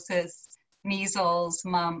tuberculosis, measles,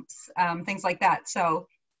 mumps, things like that. So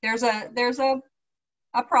there's a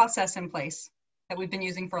process in place that we've been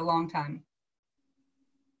using for a long time.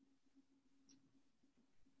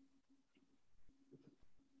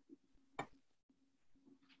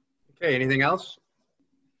 Okay, anything else?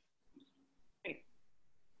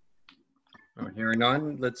 Hearing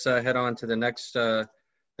none, let's head on to the next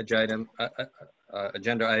agenda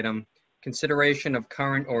item. Consideration of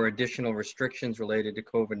current or additional restrictions related to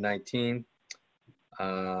COVID-19.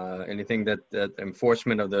 Anything that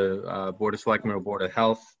enforcement of the Board of Selectmen or Board of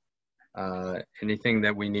Health. Anything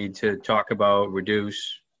that we need to talk about,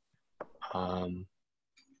 reduce.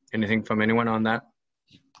 Anything from anyone on that?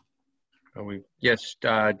 Yes,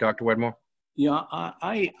 Dr. Wedmore. Yeah,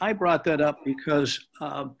 I brought that up because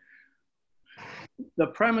the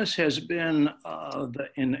premise has been,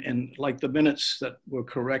 in like the minutes that were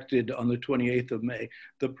corrected on the 28th of May,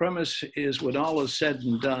 the premise is when all is said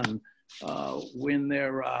and done, when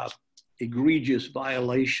there are egregious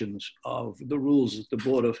violations of the rules that the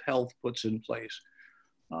Board of Health puts in place,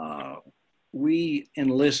 we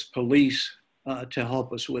enlist police to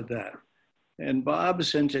help us with that. And Bob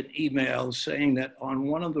sent an email saying that on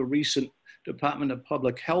one of the recent Department of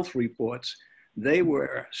Public Health reports, they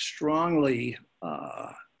were strongly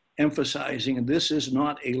emphasizing this is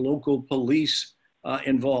not a local police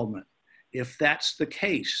involvement. If that's the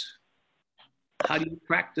case, how do you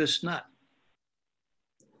crack this nut?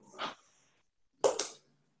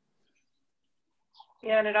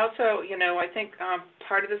 Yeah, and it also, I think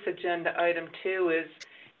part of this agenda item too is,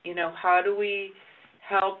 how do we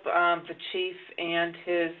help the chief and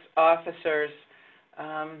his officers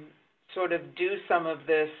sort of do some of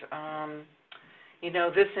this,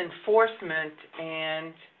 this enforcement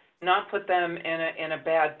and not put them in a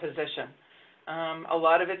bad position. A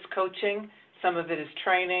lot of it's coaching, some of it is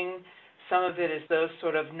training, some of it is those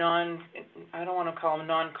sort of I don't want to call them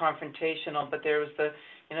non-confrontational, but there's the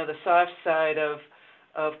soft side of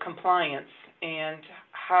compliance. And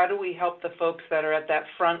how do we help the folks that are at that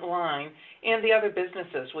front line and the other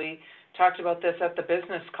businesses? We talked about this at the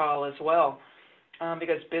business call as well,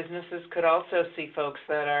 because businesses could also see folks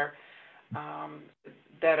that are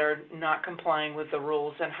not complying with the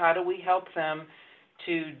rules, and how do we help them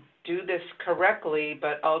to do this correctly,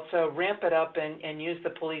 but also ramp it up and use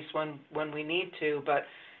the police when we need to, but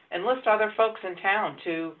enlist other folks in town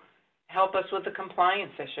to help us with the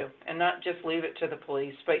compliance issue, and not just leave it to the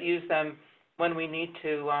police, but use them when we need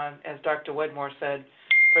to, as Dr. Wedmore said,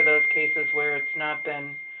 for those cases where it's not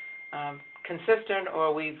been consistent,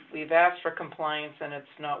 or we've asked for compliance and it's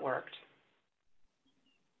not worked.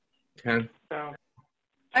 Okay. So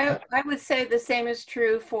I would say the same is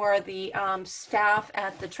true for the staff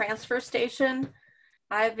at the transfer station.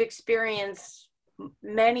 I've experienced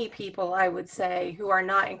many people, I would say, who are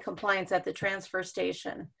not in compliance at the transfer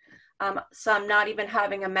station. Some not even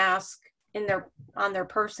having a mask on their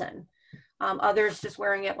person. Others just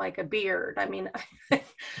wearing it like a beard. I mean,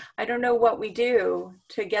 I don't know what we do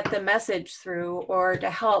to get the message through, or to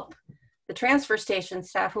help the transfer station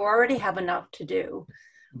staff who already have enough to do,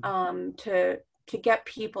 to get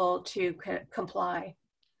people to comply.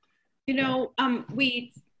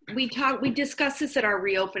 We discussed this at our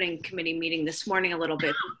reopening committee meeting this morning a little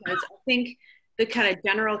bit, because I think the kind of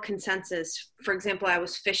general consensus, for example, I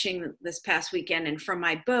was fishing this past weekend, and from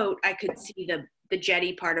my boat, I could see the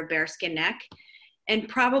jetty part of Bearskin Neck, and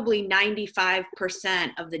probably 95%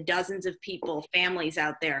 of the dozens of people, families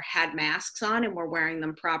out there, had masks on and were wearing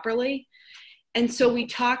them properly. And so we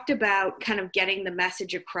talked about kind of getting the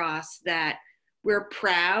message across that we're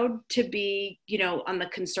proud to be, on the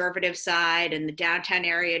conservative side, and the downtown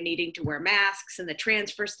area needing to wear masks, and the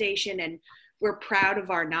transfer station, and we're proud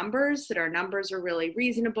of our numbers, that our numbers are really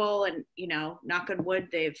reasonable, and knock on wood,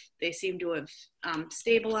 they seem to have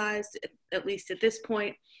stabilized, at least at this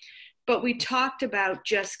point. But we talked about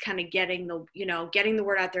just kind of getting the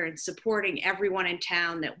word out there and supporting everyone in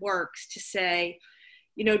town that works, to say,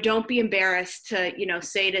 don't be embarrassed to,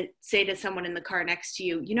 say to someone in the car next to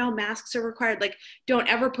you, masks are required. Like, don't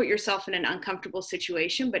ever put yourself in an uncomfortable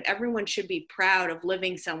situation, but everyone should be proud of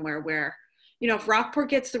living somewhere where, if Rockport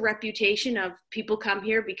gets the reputation of people come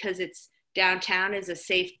here because it's downtown is a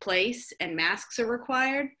safe place and masks are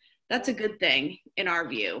required, that's a good thing in our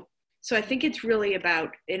view. So I think it's really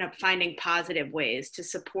about finding positive ways to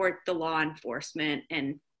support the law enforcement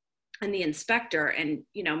and the inspector. And,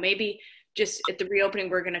 maybe just at the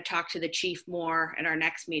reopening, we're going to talk to the chief more at our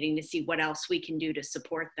next meeting to see what else we can do to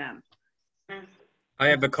support them. I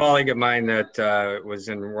have a colleague of mine that was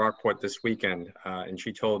in Rockport this weekend, and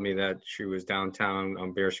she told me that she was downtown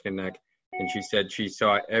on Bearskin Neck, and she said she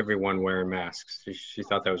saw everyone wearing masks. She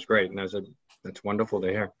thought that was great, and I said, that's wonderful to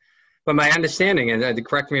hear. But my understanding, and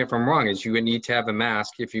correct me if I'm wrong, is you would need to have a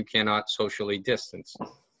mask if you cannot socially distance.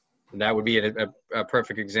 And that would be a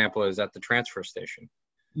perfect example is at the transfer station.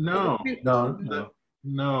 No. In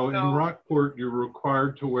Rockport, you're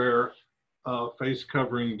required to wear face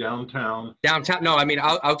covering downtown. Downtown? No, I mean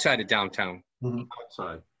outside of downtown.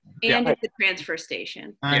 Outside. And at the transfer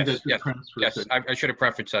station. And at the transfer station. I should have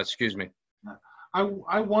prefaced that. Excuse me.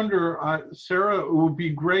 I wonder, Sarah, it would be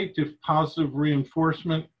great if positive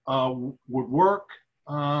reinforcement would work,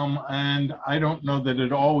 and I don't know that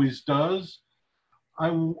it always does.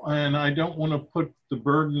 And I don't want to put the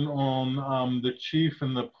burden on the chief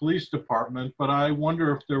and the police department, but I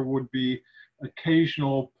wonder if there would be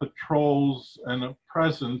occasional patrols and a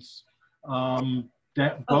presence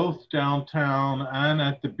both downtown and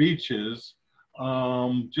at the beaches.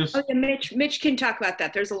 Mitch can talk about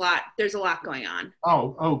that. There's a lot going on.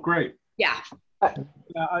 Oh, great. Yeah.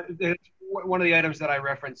 One of the items that I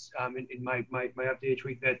reference in my update each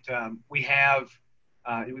week that we have,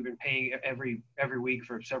 we've been paying every week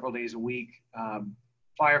for several days a week,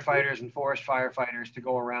 firefighters and forest firefighters to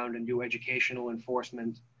go around and do educational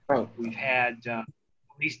enforcement. Right. We've had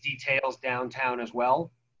police details downtown as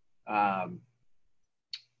well.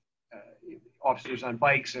 Officers on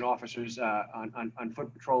bikes and officers on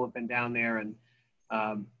foot patrol have been down there, and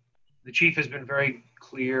the chief has been very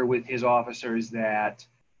clear with his officers that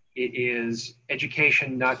it is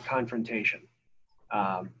education, not confrontation.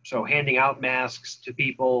 So handing out masks to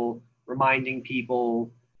people, reminding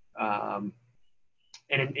people, and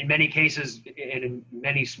in many cases, and in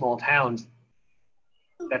many small towns,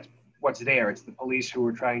 that's what's there. It's the police who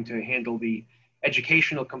are trying to handle the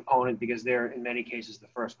educational component because they're in many cases the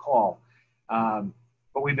first call.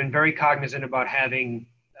 But we've been very cognizant about having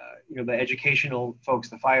the educational folks,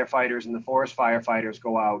 the firefighters and the forest firefighters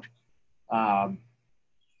go out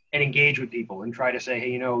and engage with people and try to say,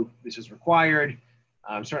 hey, this is required.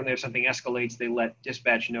 Certainly if something escalates, they let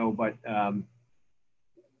dispatch know, but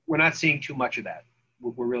we're not seeing too much of that.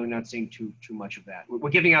 We're really not seeing too much of that. We're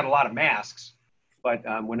giving out a lot of masks, but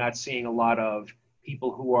we're not seeing a lot of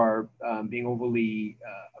people who are being overly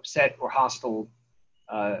upset or hostile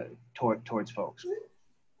towards folks.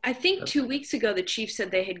 I think 2 weeks ago, the chief said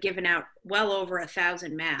they had given out well over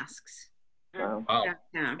 1,000 masks. Wow.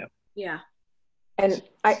 Yeah. Yeah. And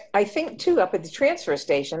I think too, up at the transfer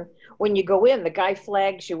station, when you go in, the guy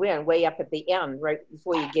flags you in way up at the end, right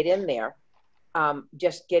before you get in there.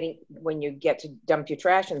 When you get to dump your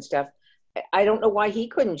trash and stuff, I don't know why he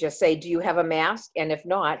couldn't just say, do you have a mask? And if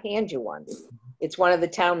not, hand you one. It's one of the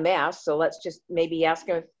town masks. So let's just maybe ask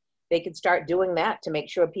him if they could start doing that to make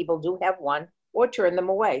sure people do have one, or turn them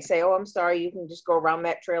away. Say, oh, I'm sorry, you can just go around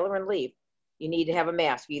that trailer and leave. You need to have a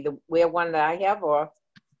mask. Either wear one that I have or,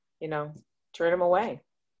 turn them away.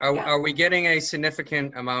 Are we getting a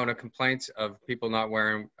significant amount of complaints of people not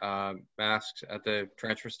wearing masks at the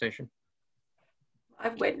transfer station?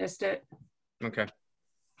 I've witnessed it. Okay.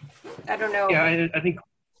 I don't know. Yeah, I think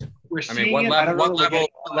we're seeing what it.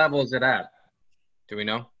 what level is it at? Do we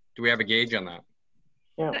know? Do we have a gauge on that?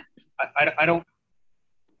 Yeah. I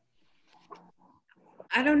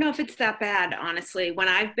don't know if it's that bad, honestly. When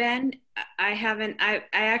I've been, I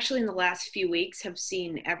actually in the last few weeks have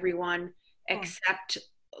seen everyone except,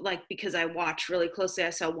 because I watch really closely, I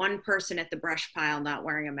saw one person at the brush pile not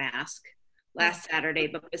wearing a mask last Saturday,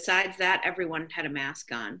 but besides that, everyone had a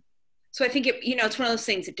mask on. So I think it's one of those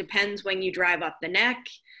things. It depends when you drive up the neck.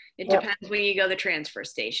 It depends when you go to the transfer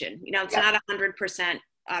station. It's not 100%,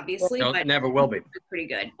 obviously, No, but it never will be. It's pretty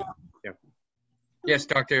good. Yeah. Yes,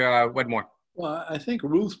 Dr. Wedmore. Well, I think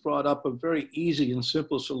Ruth brought up a very easy and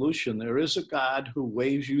simple solution. There is a guard who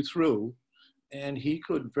waves you through, and he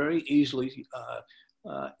could very easily,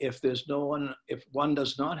 if one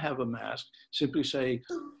does not have a mask, simply say,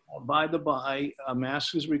 by the by, a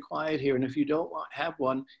mask is required here, and if you don't have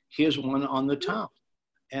one, here's one on the town.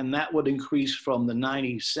 And that would increase from the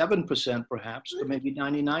 97% perhaps to maybe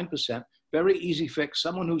 99%. Very easy fix,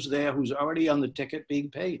 someone who's there, who's already on the ticket being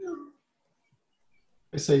paid.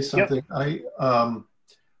 I say something. Yep.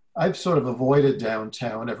 I've sort of avoided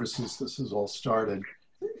downtown ever since this has all started.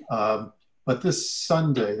 But this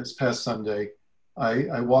past Sunday,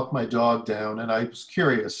 I walked my dog down, and I was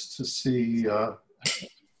curious to see,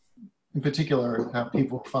 in particular, how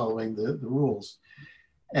people were following the rules.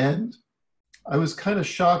 And I was kind of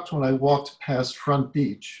shocked when I walked past Front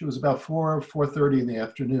Beach. It was about 4:30 in the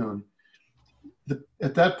afternoon.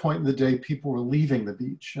 At that point in the day, people were leaving the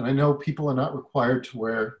beach. And I know people are not required to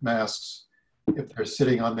wear masks if they're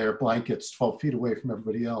sitting on their blankets 12 feet away from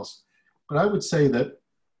everybody else. But I would say that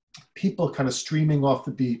people kind of streaming off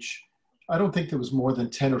the beach, I don't think there was more than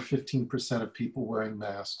 10 or 15% of people wearing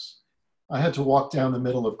masks. I had to walk down the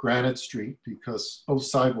middle of Granite Street because both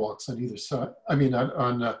sidewalks on either side,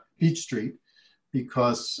 on Beach Street,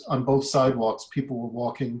 because on both sidewalks, people were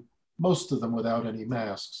walking, most of them without any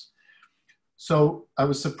masks. So I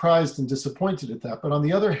was surprised and disappointed at that. But on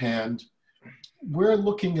the other hand, we're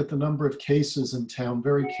looking at the number of cases in town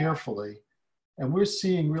very carefully, and we're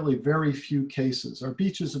seeing really very few cases. Our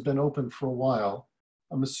beaches have been open for a while.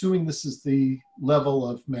 I'm assuming this is the level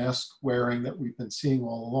of mask wearing that we've been seeing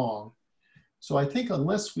all along. So I think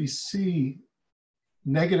unless we see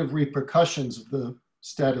negative repercussions of the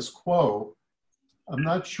status quo, I'm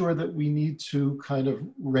not sure that we need to kind of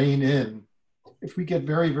rein in. If we get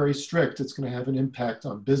very, very strict, it's going to have an impact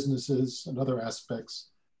on businesses and other aspects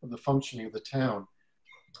of the functioning of the town.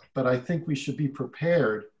 But I think we should be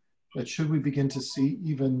prepared that should we begin to see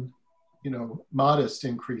even, modest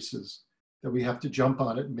increases, that we have to jump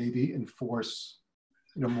on it and maybe enforce,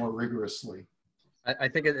 more rigorously. I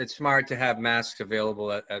think it's smart to have masks available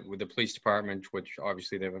with the police department, which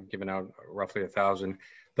obviously they've given out roughly 1,000.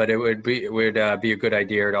 But it would be a good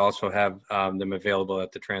idea to also have them available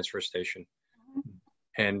at the transfer station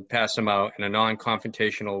and pass them out in a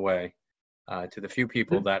non-confrontational way to the few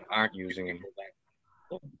people that aren't using them.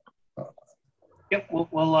 Yep,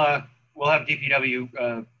 we'll have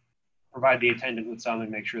DPW provide the attendant with some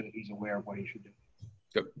and make sure that he's aware of what he should do.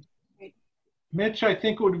 Good. Mitch, I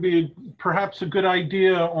think it would be perhaps a good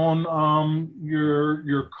idea on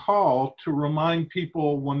your call to remind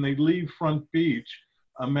people when they leave Front Beach,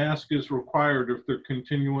 a mask is required if they're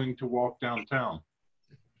continuing to walk downtown.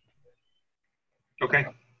 Okay.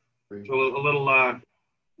 So a little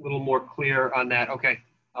little more clear on that. Okay,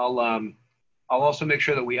 I'll also make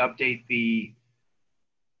sure that we update the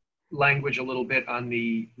language a little bit on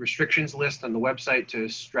the restrictions list on the website to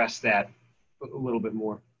stress that a little bit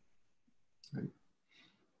more.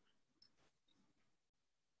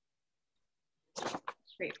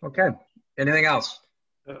 Great. Okay. Anything else?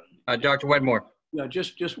 Dr. Wedmore. Yeah,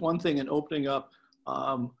 just one thing in opening up.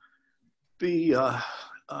 The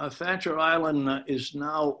Thatcher Island is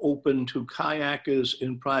now open to kayakers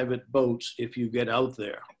in private boats if you get out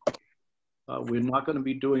there. We're not going to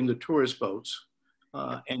be doing the tourist boats,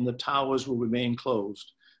 and the towers will remain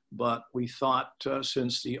closed. But we thought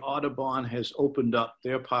since the Audubon has opened up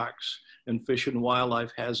their parks and Fish and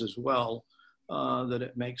Wildlife has as well, that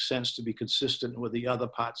it makes sense to be consistent with the other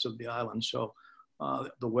parts of the island. So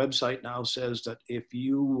the website now says that if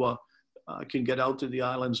you can get out to the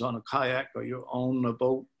islands on a kayak or your own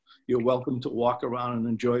boat, you're welcome to walk around and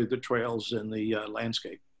enjoy the trails and the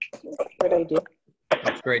landscape. Good idea.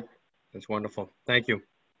 That's great. That's wonderful. Thank you.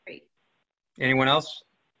 Great. Anyone else?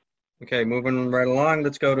 Okay, moving right along.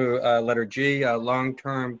 Let's go to letter G,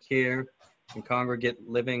 long-term care and congregate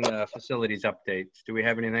living facilities updates. Do we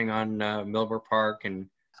have anything on Millbrook Park and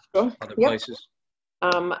other places?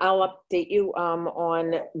 I'll update you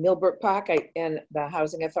on Millbrook Park and the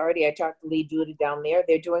Housing Authority. I talked to Lee Duda down there.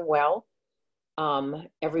 They're doing well.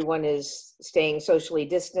 Everyone is staying socially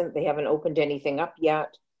distant. They haven't opened anything up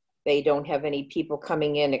yet. They don't have any people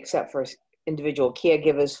coming in except for individual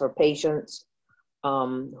caregivers for patients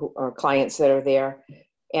who are clients that are there.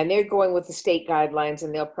 And they're going with the state guidelines,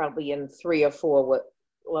 and they'll probably in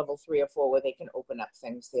level 3 or 4 where they can open up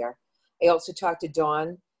things there. I also talked to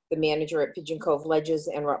Dawn, the manager at Pigeon Cove Ledges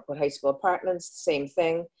and Rockport High School Apartments, same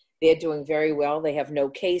thing. They're doing very well. They have no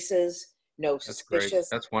cases, no suspicious. Great.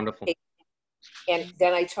 That's wonderful. And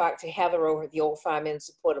then I talked to Heather over at the Old Farm Inn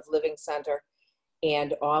Supportive Living Center,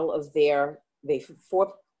 and all of they have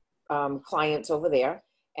 4 clients over there,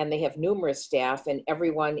 and they have numerous staff, and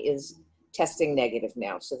everyone is testing negative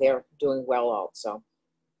now. So they're doing well also.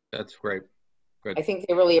 That's great. Good. I think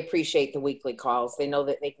they really appreciate the weekly calls. They know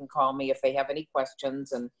that they can call me if they have any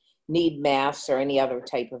questions and need masks or any other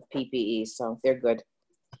type of PPE. So they're good.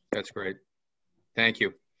 That's great. Thank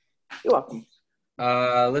you. You're welcome.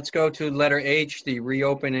 Let's go to letter H, the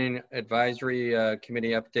reopening advisory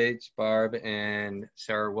committee updates. Barb and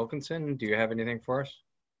Sarah Wilkinson, do you have anything for us?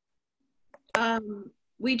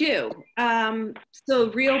 We do.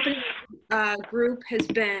 So reopening group has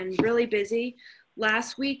been really busy.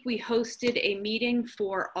 Last week, we hosted a meeting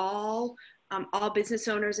for all business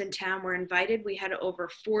owners in town were invited. We had over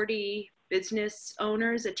 40 business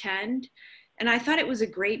owners attend. And I thought it was a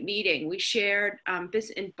great meeting. We shared, and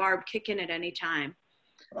Barb, kick in at any time.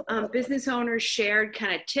 Business owners shared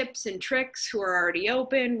kind of tips and tricks who are already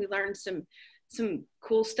open. We learned some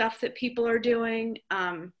cool stuff that people are doing.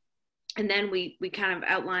 And then we kind of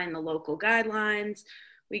outlined the local guidelines.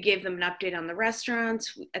 We gave them an update on the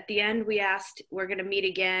restaurants. At the end, we asked, we're going to meet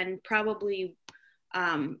again, probably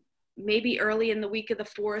maybe early in the week of the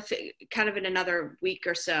 4th, kind of in another week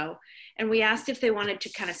or so. And we asked if they wanted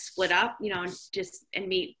to kind of split up, and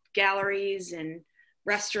meet galleries and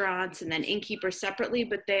restaurants and then innkeepers separately,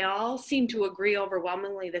 but they all seemed to agree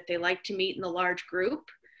overwhelmingly that they like to meet in the large group.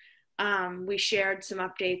 We shared some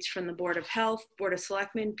updates from the Board of Health, Board of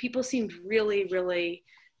Selectmen. People seemed really, really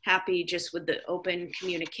happy just with the open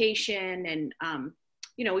communication, and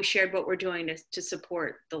we shared what we're doing to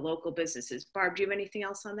support the local businesses. Barb, do you have anything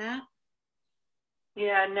else on that?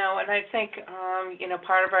 Yeah, no, and I think,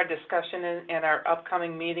 part of our discussion in our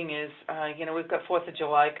upcoming meeting is, we've got 4th of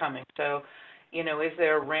July coming. So, is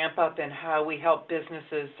there a ramp up in how we help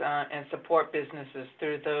businesses and support businesses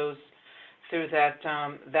through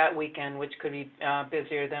that weekend, which could be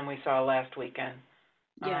busier than we saw last weekend,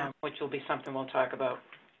 which will be something we'll talk about.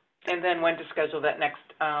 And then when to schedule that next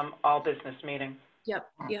all business meeting. Yep.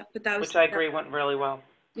 But that was, which I agree went really well.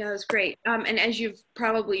 Yeah, it was great. And as you've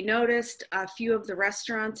probably noticed, a few of the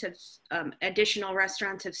restaurants additional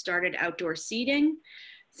restaurants have started outdoor seating.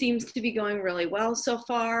 Seems to be going really well so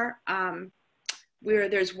far.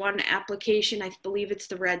 There's one application, I believe it's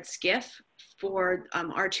the Red Skiff, for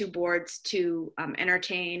our 2 boards to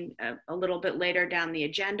entertain a little bit later down the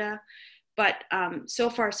agenda. But so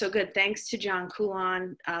far, so good. Thanks to John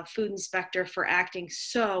Coulon, food inspector, for acting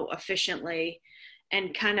so efficiently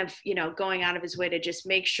and kind of, going out of his way to just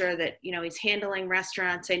make sure that, he's handling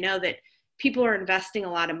restaurants. I know that people are investing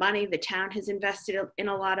a lot of money. The town has invested in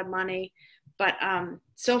a lot of money, But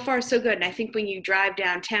so far so good. And I think when you drive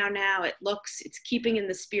downtown now, it's keeping in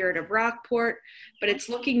the spirit of Rockport, but it's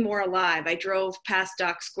looking more alive. I drove past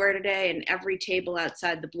Dock Square today and every table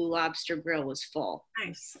outside the Blue Lobster Grill was full.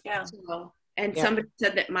 Nice, yeah. So, and Yeah. somebody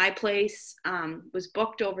said that my place was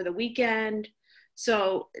booked over the weekend.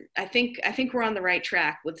 So I think we're on the right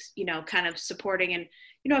track with, kind of supporting. And,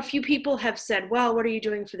 a few people have said, well, what are you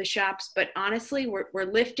doing for the shops? But honestly,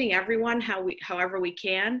 we're lifting everyone however we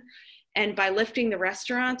can. And by lifting the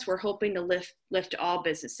restaurants, we're hoping to lift all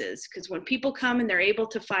businesses. Because when people come and they're able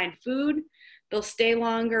to find food, they'll stay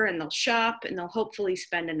longer and they'll shop and they'll hopefully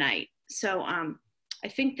spend a night. So I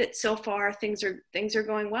think that so far things are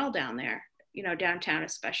going well down there, downtown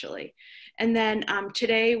especially. And then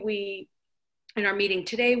in our meeting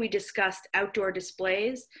today, we discussed outdoor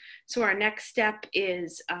displays. So our next step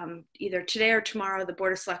is either today or tomorrow, the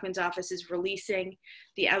Board of Selectmen's office is releasing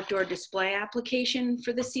the outdoor display application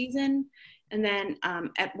for the season. And then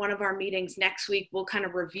at one of our meetings next week, we'll kind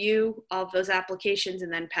of review all of those applications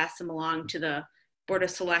and then pass them along to the Board of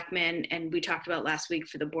Selectmen. And we talked about last week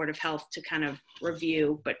for the Board of Health to kind of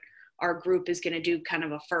review, but our group is going to do kind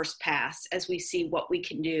of a first pass as we see what we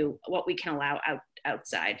can do, what we can allow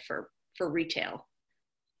outside for retail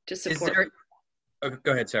to support.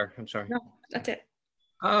 Go ahead, Sarah. I'm sorry. No, that's it.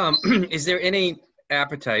 Is there any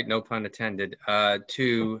appetite, no pun intended,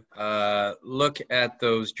 to look at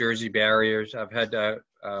those Jersey barriers? I've had,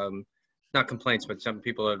 not complaints, but some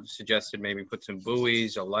people have suggested maybe put some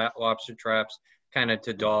buoys or lobster traps, kind of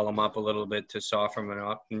to doll them up a little bit to soften them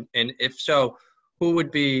up. And if so, who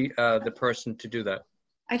would be the person to do that?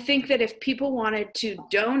 I think that if people wanted to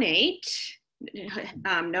donate,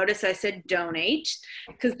 notice I said donate,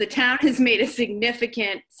 because the town has made a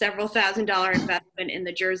significant several $1,000s investment in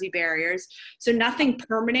the Jersey barriers. So nothing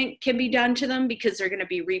permanent can be done to them because they're going to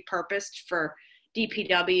be repurposed for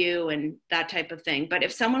DPW and that type of thing. But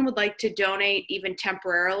if someone would like to donate even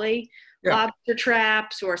temporarily, lobster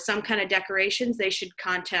traps or some kind of decorations, they should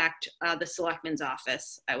contact the Selectmen's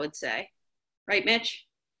office, I would say. Right, Mitch?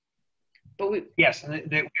 But yes, and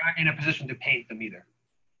we aren't in a position to paint them either.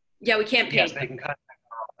 Yeah, we can't paint. Yes, they can contact.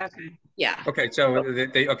 Okay. Yeah. Okay, so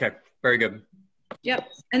okay, very good. Yep,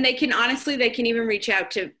 and they can even reach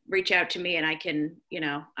out to me, and I can,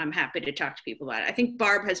 I'm happy to talk to people about it. I think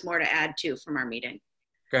Barb has more to add too from our meeting.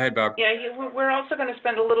 Go ahead, Barb. Yeah, we're also going to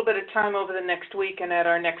spend a little bit of time over the next week and at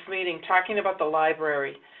our next meeting talking about the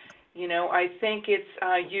library. I think it's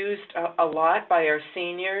used a lot by our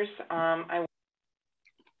seniors. Hang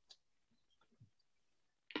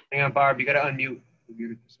on, Barb, you got to unmute.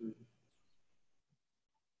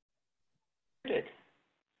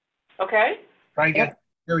 Okay. Try again.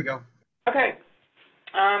 There we go. Okay.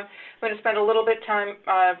 I'm going to spend a little bit time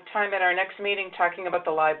at our next meeting talking about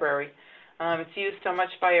the library. It's used so much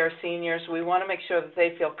by our seniors. We want to make sure that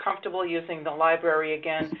they feel comfortable using the library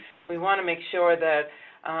again. We want to make sure that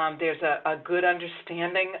there's a good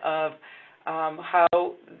understanding of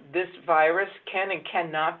how this virus can and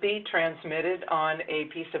cannot be transmitted on a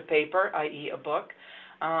piece of paper, i.e. a book,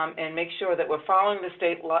 and make sure that we're following the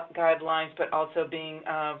state guidelines, but also being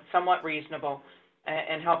somewhat reasonable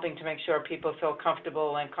and helping to make sure people feel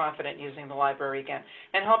comfortable and confident using the library again,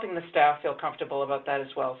 and helping the staff feel comfortable about that as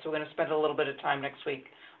well. So we're going to spend a little bit of time next week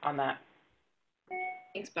on that.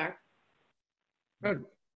 Thanks, Barb. Good.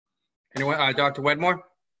 Anyway, Dr. Wedmore?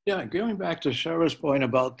 Yeah, going back to Sarah's point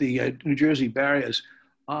about the New Jersey barriers,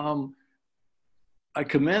 I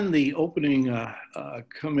commend the opening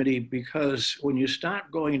committee, because when you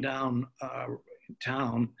start going down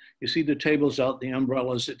town, you see the tables out, the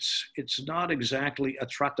umbrellas. It's not exactly a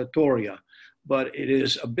trattoria, but it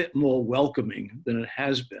is a bit more welcoming than it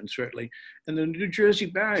has been, certainly. And the New Jersey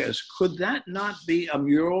barriers, could that not be a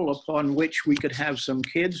mural upon which we could have some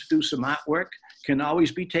kids do some artwork? Can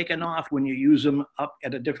always be taken off when you use them up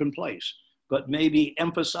at a different place, but maybe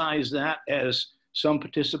emphasize that as some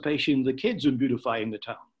participation in the kids in beautifying the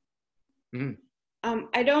town. Mm.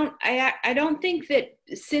 I don't think that,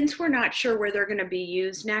 since we're not sure where they're going to be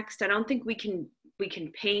used next, I don't think we can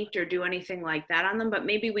paint or do anything like that on them, but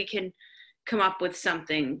maybe we can come up with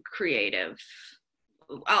something creative.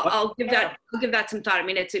 I'll give that some thought. I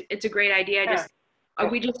mean, it's a great idea.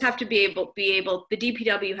 We just have to be able, the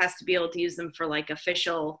DPW has to be able to use them for like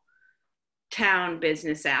official town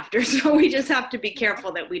business after. So we just have to be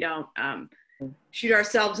careful that we don't shoot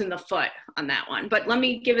ourselves in the foot on that one. But let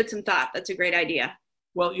me give it some thought. That's a great idea.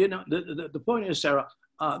 Well, the point is, Sarah,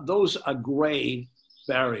 those are gray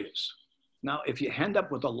barriers. Now, if you end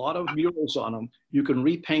up with a lot of murals on them, you can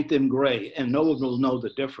repaint them gray and no one will know the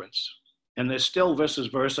difference. And they're still just as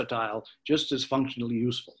versatile, just as functionally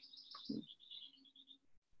useful.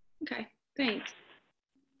 Okay, Thanks.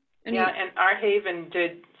 Yeah, and Our Haven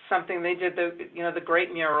did something. They did the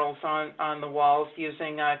great murals on the walls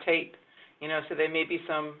using tape. So there may be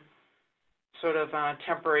some sort of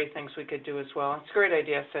temporary things we could do as well. It's a great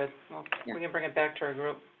idea, Sid. Well, yeah. We can bring it back to our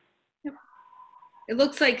group. Yep. It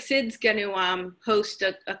looks like Sid's going to host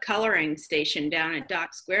a coloring station down at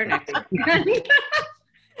Dock Square next week.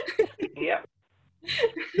 Yep.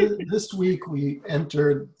 This week we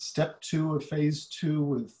entered step 2 of phase 2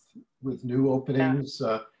 with new openings.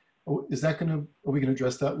 Yeah. Are we going to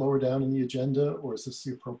address that lower down in the agenda, or is this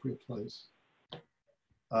the appropriate place?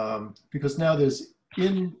 Because now there's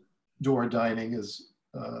indoor dining is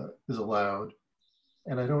allowed.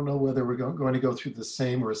 And I don't know whether we're going to go through the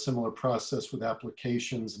same or a similar process with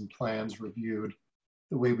applications and plans reviewed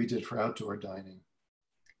the way we did for outdoor dining.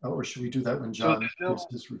 Or should we do that when John gives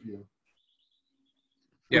his review?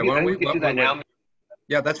 Yeah, we can do that now.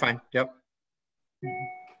 Yeah, that's fine. Yep.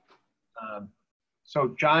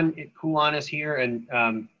 So John Coulon is here, and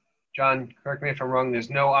John, correct me if I'm wrong. There's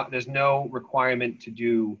no requirement to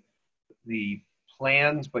do the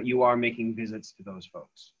plans, but you are making visits to those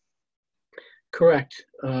folks. Correct.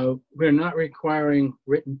 We're not requiring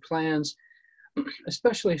written plans,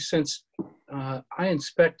 especially since I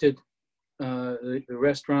inspected the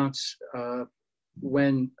restaurants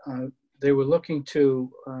when they were looking to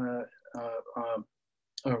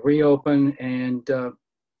reopen and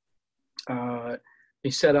be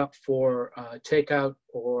set up for takeout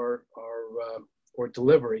or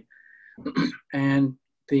delivery. And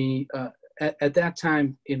at that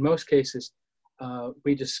time, in most cases,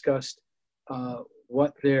 we discussed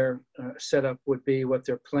what their setup would be, what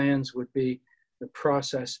their plans would be, the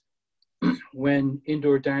process when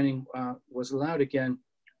indoor dining was allowed again,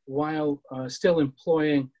 while still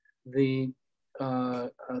employing the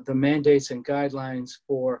mandates and guidelines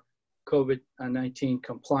for COVID-19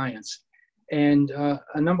 compliance. And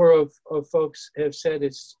a number of folks have said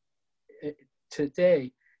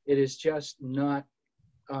today it is just not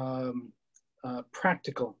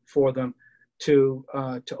practical for them to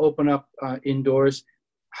open up indoors.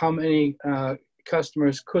 How many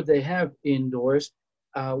customers could they have indoors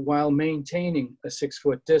while maintaining a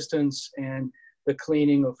 6-foot distance and the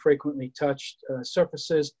cleaning of frequently touched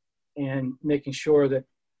surfaces and making sure that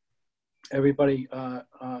everybody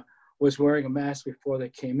was wearing a mask before they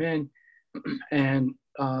came in? And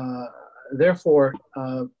therefore,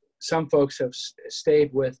 some folks have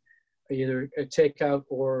stayed with either a takeout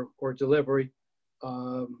or delivery,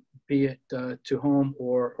 be it to home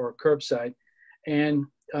or curbside. And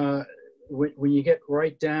when you get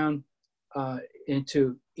right down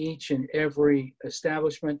into each and every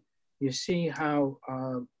establishment, you see how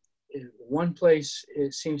one place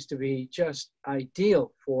it seems to be just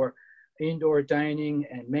ideal for indoor dining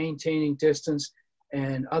and maintaining distance,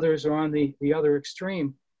 and others are on the other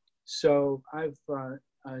extreme. So I've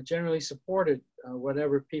generally supported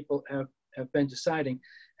whatever people have been deciding.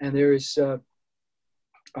 And there is the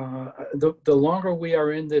longer we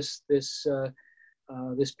are in this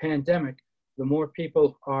pandemic, the more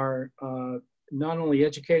people are not only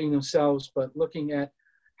educating themselves, but looking at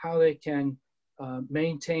how they can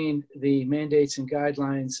maintain the mandates and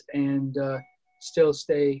guidelines and still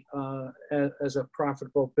stay as a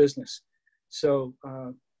profitable business. So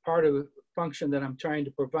part of the function that I'm trying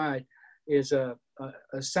to provide is a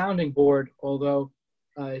sounding board, although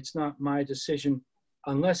it's not my decision,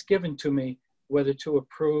 unless given to me, whether to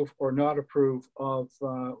approve or not approve of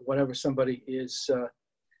whatever somebody is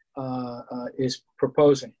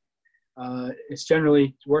proposing. It's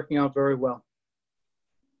generally working out very well.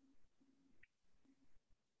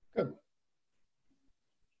 Good.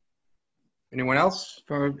 Anyone else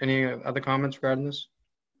for any other comments regarding this?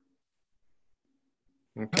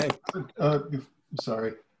 Okay.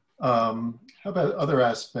 Sorry. How about other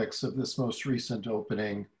aspects of this most recent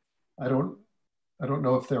opening? I don't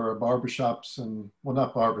know if there are barbershops and, well,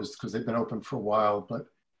 not barbers because they've been open for a while, but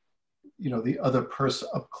the other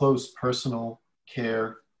up close personal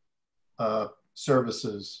care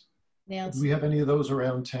services. Nails. Do we have any of those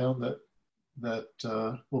around town that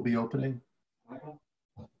will be opening? I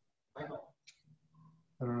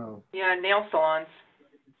don't know. Yeah, nail salons.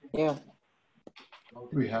 Yeah.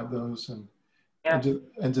 Do we have those? And yeah.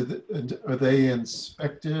 And are they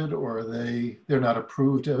inspected, or they're not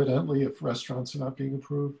approved? Evidently, if restaurants are not being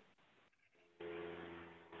approved.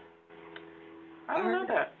 I don't know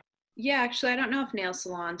that. Yeah, actually, I don't know if nail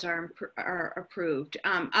salons are approved.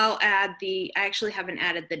 I'll add I actually haven't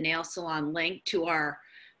added the nail salon link to our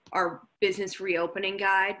business reopening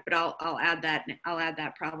guide, but I'll add that. I'll add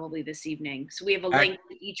that probably this evening. So we have a link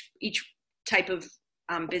to each type of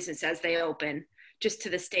business as they open just to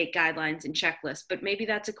the state guidelines and checklists. But maybe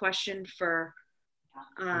that's a question for,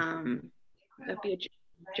 that'd be a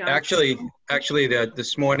John. Actually,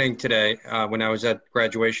 this morning today, when I was at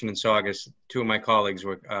graduation in Saugus, two of my colleagues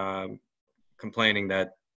were complaining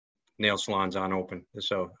that nail salons aren't open.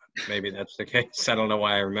 So maybe that's the case. I don't know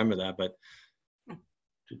why I remember that, but I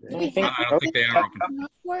don't think they are open.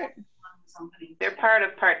 They're part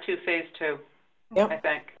of Part 2, Phase 2, Yep. I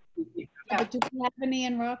think. But do we have any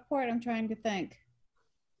in Rockport? I'm trying to think.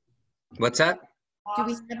 What's that? Do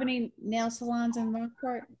we have any nail salons in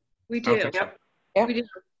Rockport? We do. Okay. Yep. Yep. We do.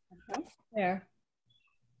 There.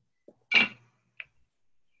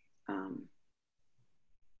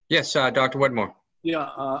 Yes, Dr. Wedmore. Yeah,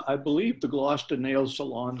 I believe the Gloucester nail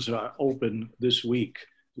salons are open this week.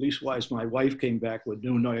 Leastwise, my wife came back with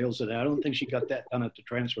new nails, and I don't think she got that done at the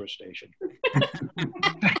transfer station.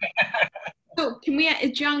 So can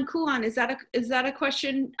we, John Coulon, is that a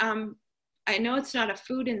question? I know it's not a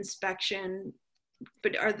food inspection,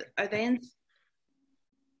 but are they in?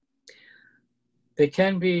 They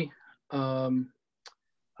can be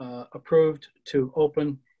approved to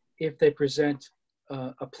open if they present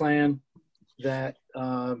a plan that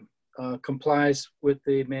complies with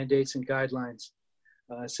the mandates and guidelines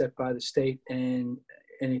set by the state and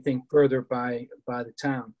anything further by the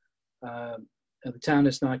town. The town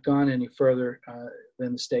has not gone any further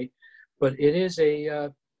than the state, but it is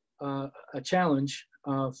a challenge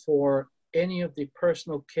for any of the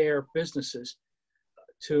personal care businesses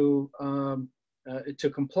to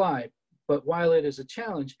comply. But while it is a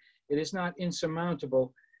challenge, it is not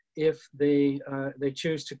insurmountable if they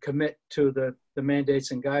choose to commit to the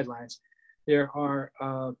mandates and guidelines. There are,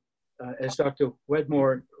 as Dr.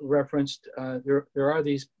 Wedmore referenced, there are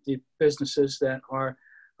the businesses that are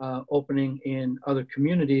opening in other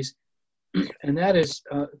communities, and that is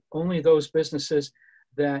only those businesses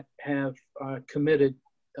that have committed,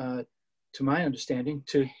 to my understanding,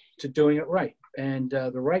 to doing it right. And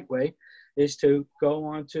the right way is to go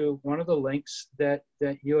onto one of the links that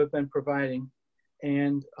you have been providing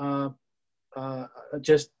and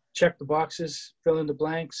just check the boxes, fill in the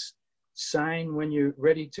blanks, sign when you're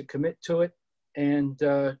ready to commit to it, and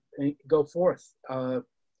go forth.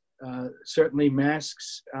 Certainly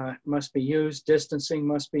masks must be used, distancing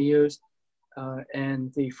must be used,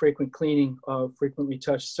 and the frequent cleaning of frequently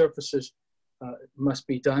touched surfaces must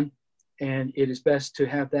be done. And it is best to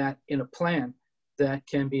have that in a plan that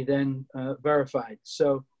can be then verified.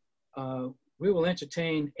 So we will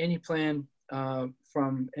entertain any plan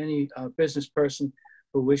from any business person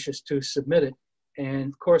who wishes to submit it.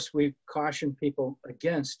 And of course, we caution people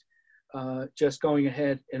against just going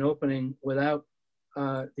ahead and opening without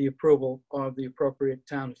the approval of the appropriate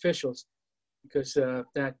town officials, because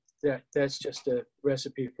that's just a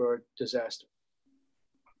recipe for disaster.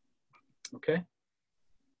 Okay.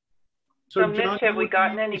 So Mitch, have we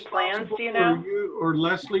gotten any plans, do you know? Are you or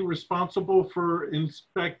Leslie responsible for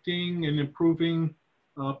inspecting and improving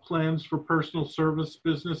plans for personal service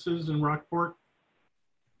businesses in Rockport?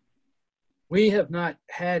 We have not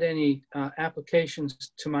had any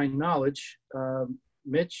applications to my knowledge.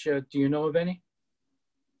 Mitch, do you know of any?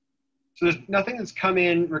 So there's nothing that's come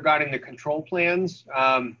in regarding the control plans.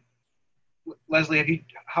 Leslie,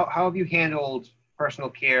 how have you handled personal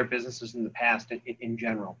care businesses in the past in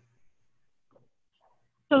general?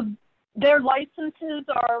 So their licenses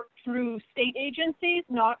are through state agencies,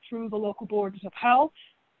 not through the local boards of health.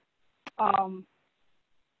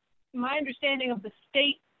 My understanding of the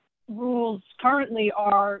state rules currently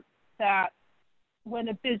are that when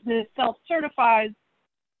a business self-certifies,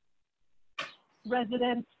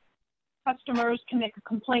 residents, customers can make a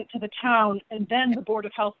complaint to the town, and then the Board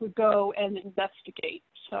of Health would go and investigate.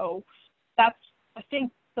 So that's, I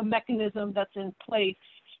think, the mechanism that's in place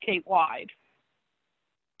statewide.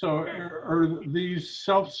 So are these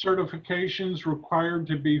self-certifications required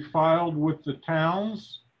to be filed with the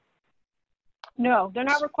towns? No, they're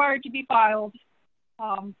not required to be filed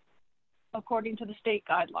according to the state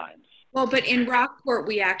guidelines. Well, but in Rockport,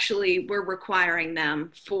 we actually were requiring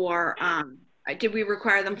them for, did we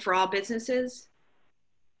require them for all businesses?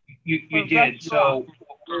 You did. So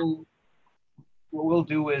what we'll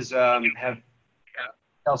do is have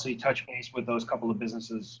Kelsey touch base with those couple of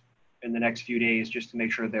businesses in the next few days just to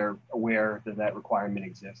make sure they're aware that that requirement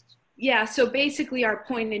exists. Yeah, so basically our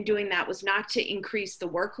point in doing that was not to increase the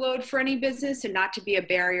workload for any business and not to be a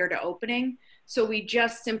barrier to opening. So we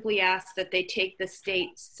just simply asked that they take the state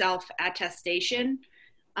self-attestation.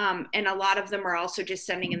 And a lot of them are also just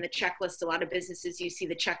sending in the checklist. A lot of businesses, you see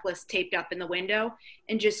the checklist taped up in the window,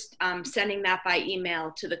 and just sending that by email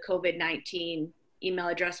to the COVID-19 email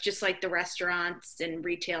address, just like the restaurants and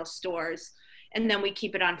retail stores. and then we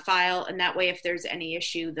keep it on file. And that way, if there's any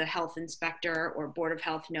issue, the health inspector or Board of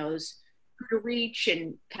Health knows who to reach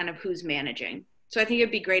and kind of who's managing. So I think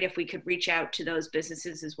it'd be great if we could reach out to those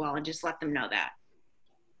businesses as well and just let them know that.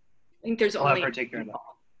 I think there's I'll only. have her take care of that.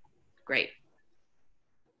 Great.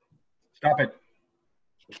 Stop it.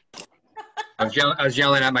 I was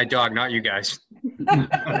yelling at my dog, not you guys.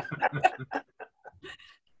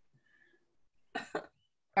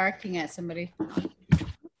 Barking at somebody.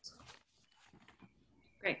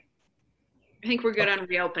 Great. I think we're good on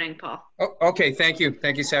reopening, Paul. Oh, okay, thank you.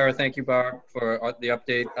 Thank you, Sarah. Thank you, Barb, for the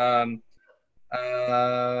update.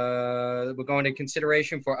 We're going to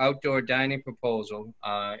consideration for outdoor dining proposal,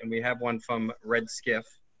 and we have one from Red Skiff.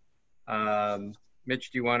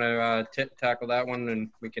 Mitch, do you want to tackle that one,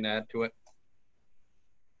 and we can add to it?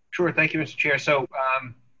 Sure, thank you, Mr. Chair. So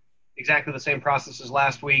exactly the same process as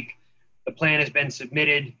last week. The plan has been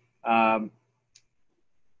submitted.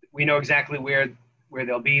 We know exactly where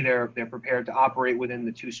they'll be. They're prepared to operate within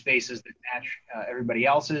the 2 spaces that match everybody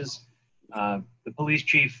else's. The police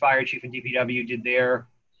chief, fire chief, and DPW did their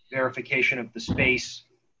verification of the space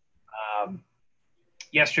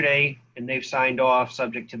yesterday, and they've signed off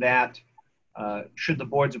subject to that. Should the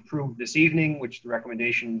boards approve this evening, which the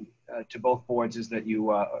recommendation to both boards is that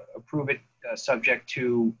you approve it subject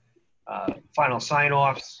to final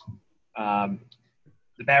sign-offs.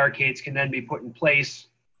 The barricades can then be put in place,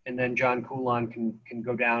 and then John Coulon can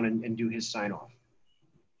go down and do his sign-off.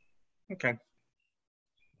 Okay.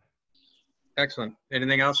 Excellent.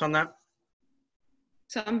 Anything else on that?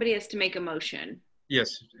 Somebody has to make a motion.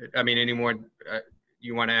 Yes. I mean, any more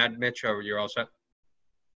you want to add, Mitch, or you're all set?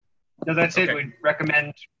 No, that's Okay. it. We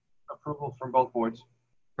recommend approval from both boards.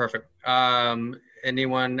 Perfect.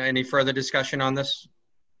 Any further discussion on this?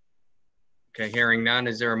 Okay, hearing none.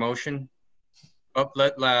 Is there a motion? Oh,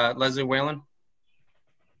 Leslie Whalen.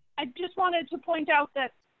 I just wanted to point out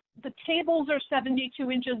that the tables are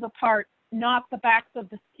 72 inches apart, not the backs of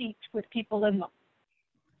the seats with people in them.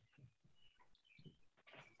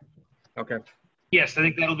 Okay. Yes, I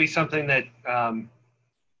think that'll be something that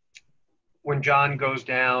when John goes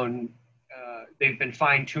down, they've been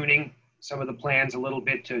fine-tuning some of the plans a little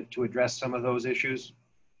bit to address some of those issues.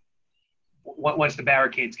 Once the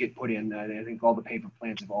barricades get put in, I think all the paper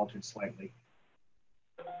plans have altered slightly.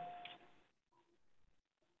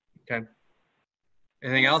 Okay.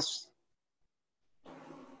 Anything else?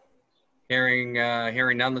 Hearing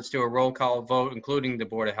none, let's do a roll call vote, including the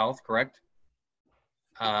Board of Health, correct?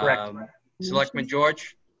 Correct. Selectman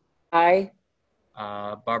George? Aye.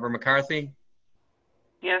 Barbara McCarthy?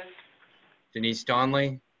 Yes. Denise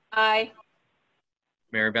Donnelly? Aye.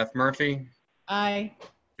 Mary Beth Murphy? Aye.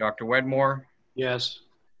 Dr. Wedmore? Yes.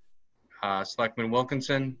 Selectman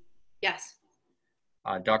Wilkinson? Yes.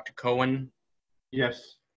 Dr. Cohen?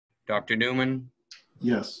 Yes. Dr. Newman?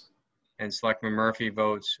 Yes. And Selectman Murphy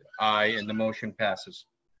votes aye, and the motion passes.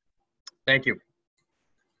 Thank you.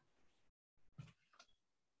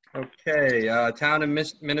 Okay, Town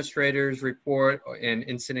Administrators Report and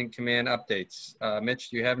Incident Command Updates. Mitch,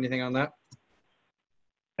 do you have anything on that?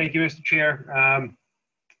 Thank you, Mr. Chair.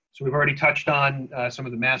 So we've already touched on some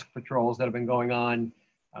of the mask patrols that have been going on.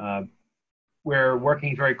 We're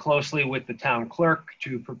working very closely with the town clerk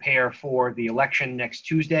to prepare for the election next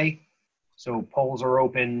Tuesday. So polls are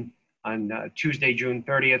open on Tuesday, June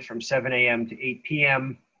 30th from 7 a.m. to 8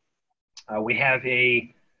 p.m. We have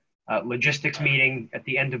a logistics meeting at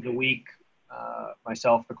the end of the week.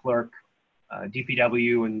 Myself, the clerk,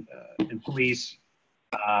 DPW, and police.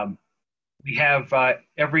 We have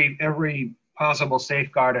every possible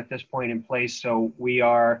safeguard at this point in place. So we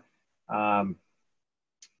are, the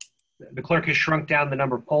clerk has shrunk down the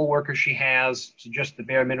number of poll workers she has to just the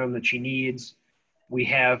bare minimum that she needs. We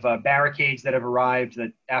have barricades that have arrived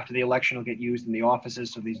that after the election will get used in the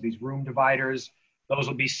offices. So these room dividers, those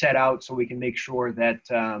will be set out so we can make sure that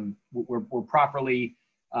we're properly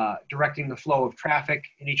directing the flow of traffic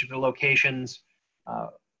in each of the locations.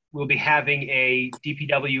 We'll be having a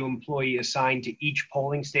DPW employee assigned to each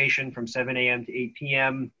polling station from 7 a.m. to 8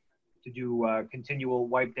 p.m. to do continual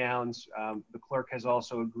wipe downs. The clerk has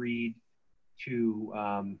also agreed to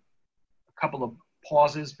a couple of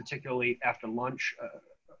pauses, particularly after lunch, a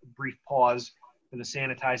brief pause for the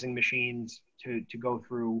sanitizing machines to go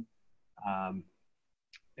through and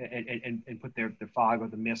put their fog or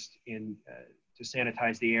the mist in to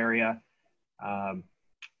sanitize the area.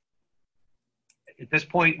 At this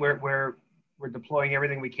point, we're deploying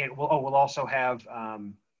everything we can. We'll also have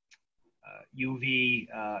UV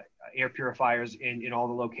air purifiers in all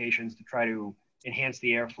the locations to try to enhance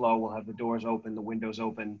the airflow. We'll have the doors open, the windows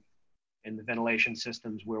open, and the ventilation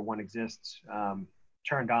systems where one exists.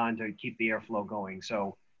 turned on to keep the airflow going.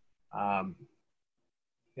 So,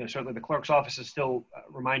 certainly the clerk's office is still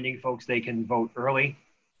reminding folks they can vote early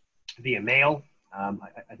via mail.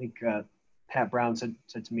 I think Pat Brown said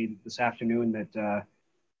to me this afternoon that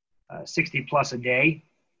 60 plus a day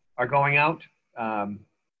are going out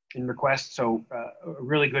in requests, so a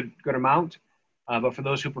really good amount. But for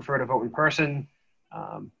those who prefer to vote in person,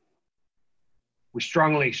 we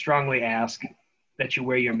strongly ask that you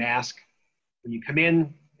wear your mask when you come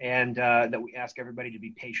in, and that we ask everybody to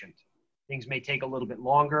be patient. Things may take a little bit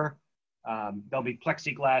longer. There'll be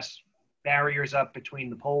plexiglass barriers up between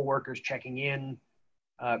the poll workers checking in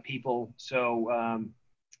people. So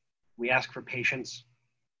we ask for patience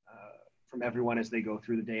from everyone as they go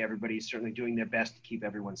through the day. Everybody's certainly doing their best to keep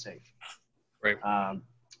everyone safe. Right.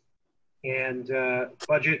 And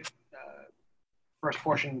budget, first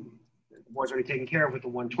portion, the board's already taken care of with the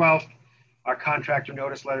 112th. Our contractor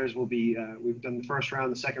notice letters will be, we've done the first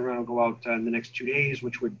round, the second round will go out in the next 2 days,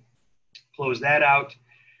 which would close that out.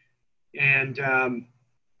 And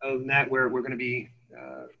other than that, we're going to be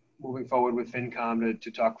moving forward with FinCom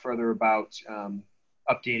to talk further about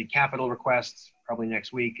updated capital requests, probably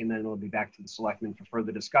next week, and then it'll be back to the Selectmen for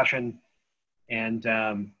further discussion. And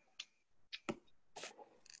in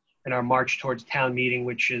our march towards town meeting,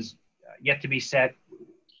 which is yet to be set,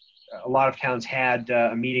 a lot of towns had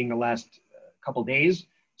a meeting the last couple days,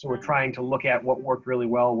 so we're trying to look at what worked really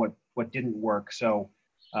well, what didn't work. So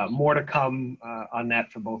more to come on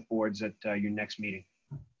that for both boards at your next meeting.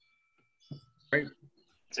 Great.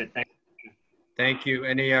 That's it. Thank you. Thank you.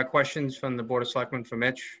 Any questions from the Board of Selectmen for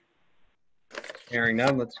Mitch? Hearing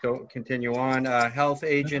none, let's continue on. Health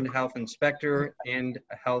agent, health inspector, and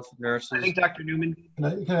health nurses. I think Dr. Newman. Can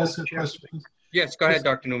I ask a question? Yes, go ahead,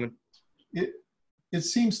 Dr. Newman. It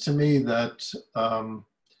seems to me that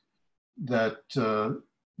the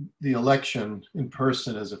election in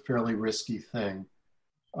person is a fairly risky thing.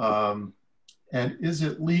 And is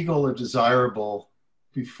it legal or desirable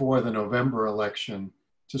before the November election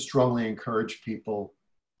to strongly encourage people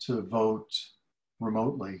to vote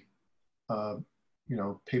remotely?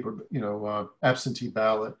 Absentee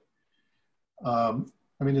ballot. I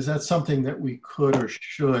mean, is that something that we could or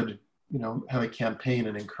should, have a campaign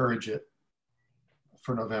and encourage it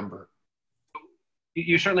for November?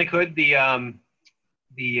 You certainly could. The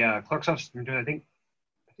clerk's office, I think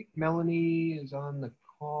Melanie is on the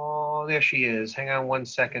call. There she is. Hang on one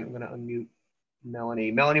second. I'm going to unmute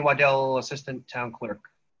Melanie. Melanie Waddell, Assistant Town Clerk.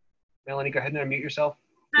 Melanie, go ahead and unmute yourself.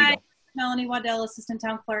 Hi, Melanie Waddell, Assistant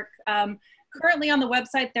Town Clerk. Currently on the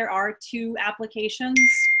website, there are 2 applications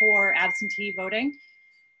for absentee voting.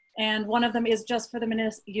 And one of them is just for the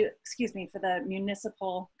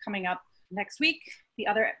municipal coming up next week. The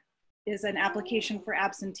other is an application for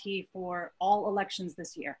absentee for all elections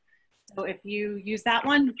this year. So if you use that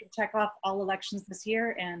one, you can check off all elections this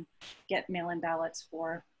year and get mail-in ballots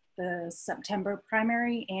for the September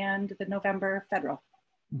primary and the November federal.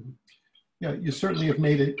 Mm-hmm. Yeah, you certainly have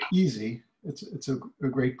made it easy. It's a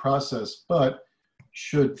great process, but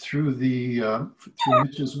should through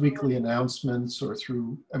Mitch's weekly announcements or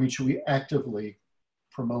should we actively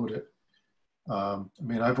promote it?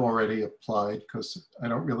 I've already applied because I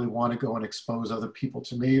don't really want to go and expose other people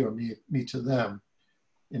to me or me to them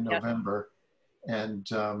in November. And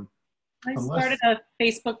I started a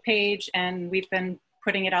Facebook page and we've been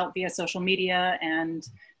putting it out via social media and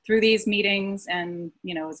through these meetings and,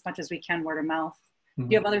 as much as we can, word of mouth. Mm-hmm.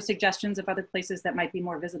 If you have other suggestions of other places that might be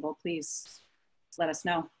more visible, please let us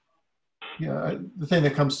know. Yeah, the thing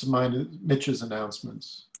that comes to mind is Mitch's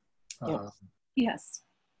announcements. Yes.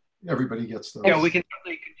 Everybody gets those. Yeah, we can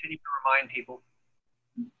certainly continue to remind people.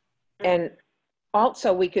 And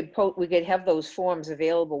also we could have those forms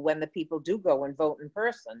available when the people do go and vote in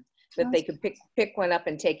person, that they could pick one up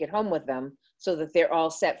and take it home with them so that they're all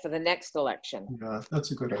set for the next election. Yeah,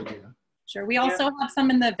 that's a good idea. Sure. We also have some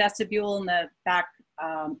in the vestibule in the back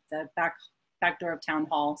door of Town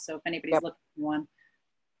Hall. So if anybody's looking for one.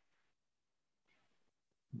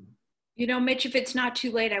 Mitch, if it's not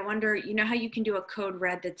too late, I wonder, how you can do a code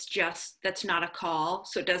red that's not a call,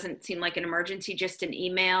 so it doesn't seem like an emergency, just an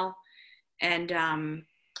email and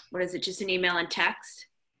what is it, just an email and text?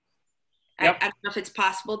 Yep. I don't know if it's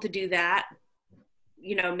possible to do that,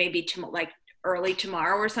 maybe like early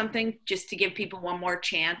tomorrow or something, just to give people one more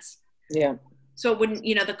chance. Yeah. So it wouldn't,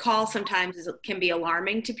 the call sometimes can be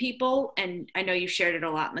alarming to people, and I know you shared it a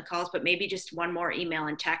lot in the calls, but maybe just one more email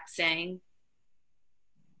and text saying.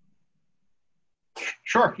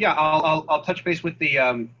 Sure. Yeah, I'll touch base with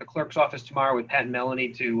the clerk's office tomorrow with Pat and Melanie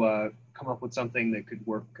to come up with something that could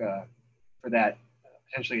work for that,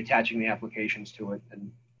 potentially attaching the applications to it.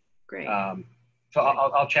 And great. So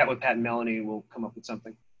I'll chat with Pat and Melanie and we'll come up with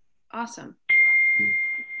something. Awesome.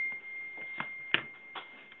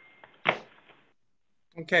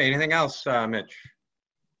 Okay, anything else, Mitch?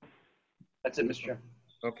 That's it, Mr. Chair.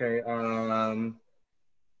 Okay,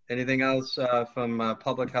 anything else from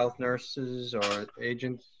public health nurses or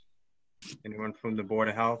agents? Anyone from the Board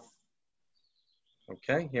of Health?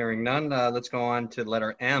 Okay, hearing none, let's go on to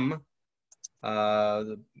letter M.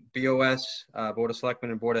 The BOS, Board of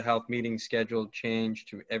Selectmen and Board of Health meeting schedule changed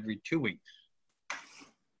to every 2 weeks.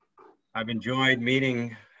 I've enjoyed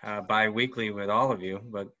meeting bi-weekly with all of you,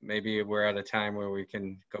 but maybe we're at a time where we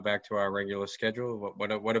can go back to our regular schedule.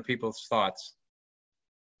 What are people's thoughts?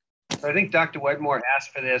 So I think Dr. Wedmore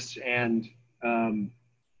asked for this, and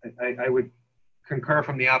I would concur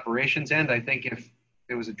from the operations end. I think if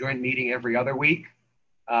there was a joint meeting every other week,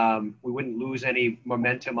 we wouldn't lose any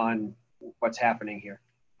momentum on what's happening here.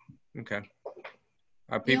 Okay.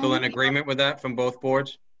 Are people in agreement with that from both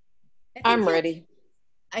boards? I'm ready.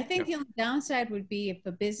 I think the only downside would be if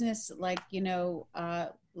a business like, you know,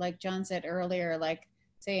 like John said earlier, like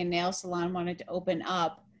say a nail salon wanted to open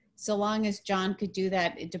up, so long as John could do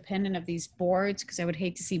that independent of these boards, because I would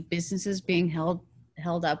hate to see businesses being held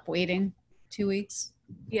up waiting 2 weeks.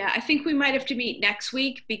 Yeah, I think we might have to meet next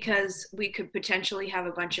week because we could potentially have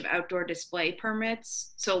a bunch of outdoor display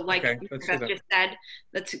permits. So like Beth just said,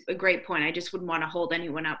 that's a great point. I just wouldn't want to hold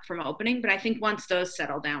anyone up from opening, but I think once those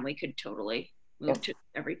settle down, we could totally move to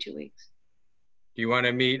every 2 weeks. Do you want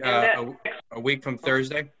to meet a week from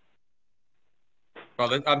Thursday?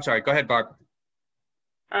 Well, I'm sorry, go ahead, Barb.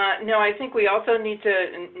 No, I think we also need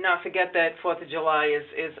to not forget that 4th of July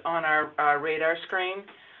is on our radar screen.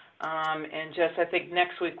 And just, I think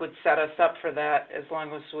next week would set us up for that as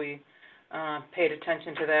long as we paid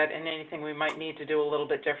attention to that and anything we might need to do a little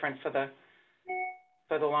bit different for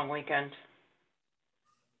the long weekend.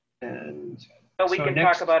 And but we can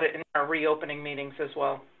talk about it in our reopening meetings as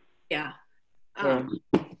well. Yeah.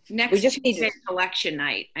 Next Tuesday is election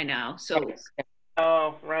night, I know. So.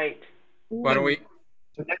 Oh, right. Why don't we?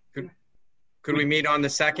 Could we meet on the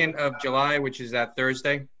 2nd of July, which is that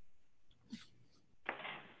Thursday?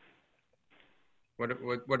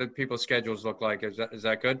 What do people's schedules look like? Is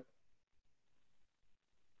that good?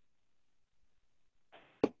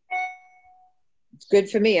 It's good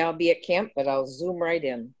for me. I'll be at camp, but I'll Zoom right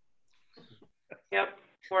in. Yep,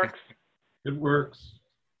 works. It works.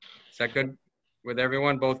 Is that good with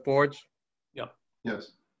everyone, both boards? Yep.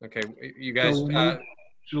 Yes. Okay, you guys. So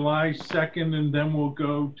July 2nd, and then we'll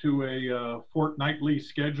go to a fortnightly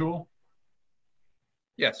schedule.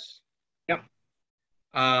 Yes. Yep.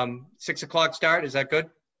 6 o'clock start, is that good?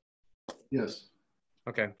 Yes.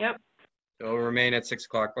 Okay. Yep. So it'll remain at 6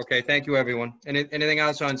 o'clock. Okay, thank you, everyone. Anything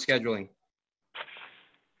else on scheduling?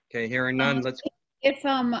 Okay, hearing none, let's. If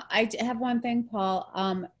I have one thing,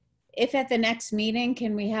 Paul. If at the next meeting,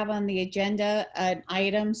 can we have on the agenda an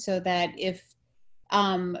item so that if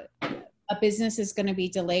a business is going to be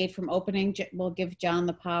delayed from opening, we'll give John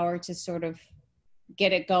the power to sort of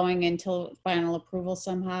get it going until final approval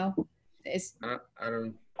somehow? I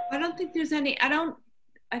don't think there's any.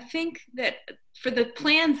 I think that for the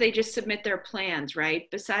plans, they just submit their plans, right?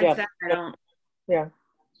 Besides that, I don't. Yeah.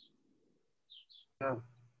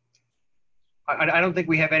 I don't think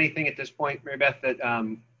we have anything at this point, Mary Beth, that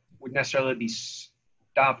would necessarily be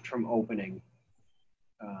stopped from opening.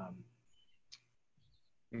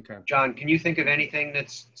 Okay. John, can you think of anything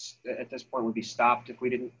that's at this point would be stopped if we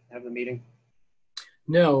didn't have the meeting?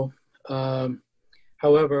 No.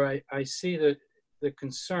 However, I see the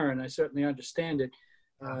concern. I certainly understand it.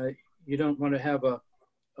 You don't want to have a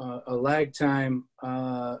lag time.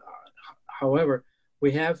 However,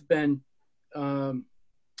 we have been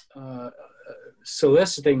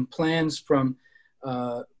soliciting plans from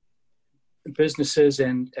businesses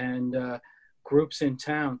and groups in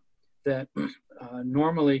town that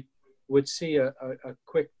normally would see a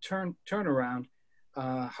quick turnaround.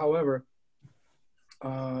 However,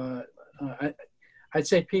 I'd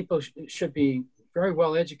say people should be very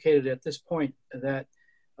well educated at this point that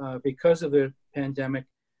because of the pandemic,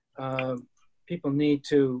 people need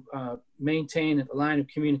to maintain a line of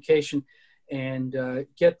communication and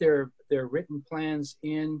get their written plans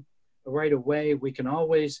in right away. We can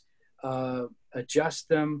always adjust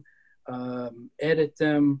them, edit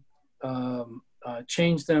them,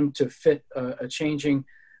 change them to fit a changing,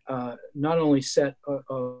 not only set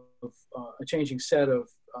of a changing set of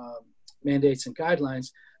mandates and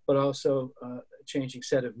guidelines, but also a changing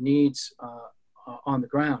set of needs on the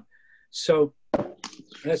ground. So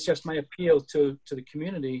that's just my appeal to the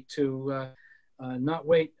community to not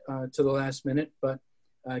wait to the last minute, but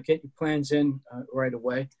get your plans in right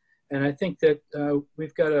away. And I think that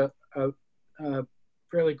we've got a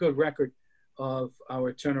fairly good record of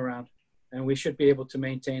our turnaround, and we should be able to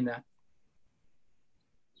maintain that.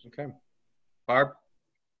 Okay. Barb?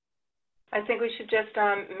 I think we should just,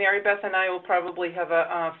 Mary Beth and I will probably have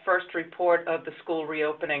a first report of the school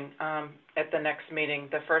reopening at the next meeting.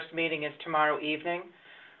 The first meeting is tomorrow evening,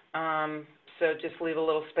 so just leave a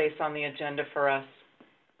little space on the agenda for us.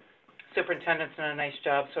 Superintendent's done a nice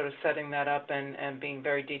job sort of setting that up and being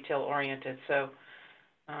very detail oriented. So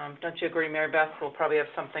don't you agree, Mary Beth? We'll probably have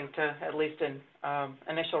something to at least an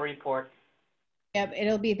initial report. Yep,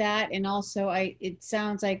 it'll be that, and also it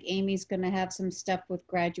sounds like Amy's going to have some stuff with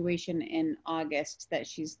graduation in August that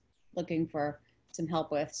she's looking for some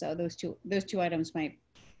help with. So those two items might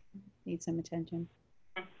need some attention.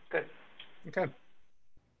 Good. Okay.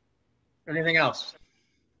 Anything else?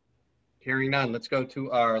 Hearing none, let's go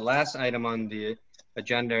to our last item on the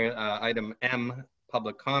agenda, item M,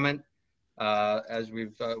 public comment. As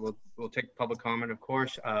we'll take public comment, of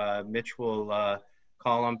course. Mitch will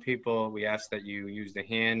call on people. We ask that you use the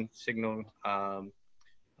hand signal on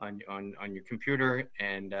your computer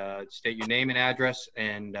and state your name and address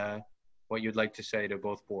and what you'd like to say to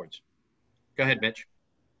both boards. Go ahead, Mitch.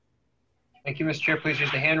 Thank you, Mr. Chair. Please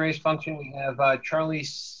use the hand raise function. We have Charlie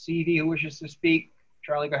Seavey who wishes to speak.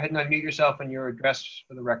 Charlie, go ahead and unmute yourself and your address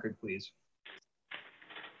for the record, please.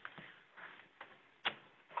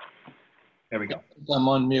 There we go. I'm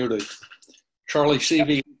unmuted. Charlie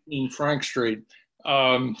Seavey, 18 Frank Street.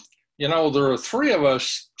 You know, there are three of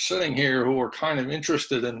us sitting here who are kind of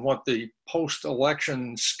interested in what the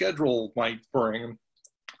post-election schedule might bring.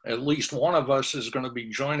 At least one of us is going to be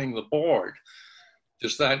joining the board.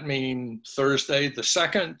 Does that mean Thursday the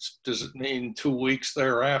 2nd? Does it mean 2 weeks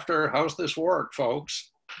thereafter? How's this work, folks?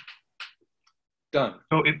 Done.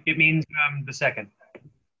 So it means the 2nd.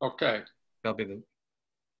 Okay. That'll be the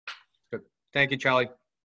good. Thank you, Charlie.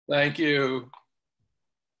 Thank you.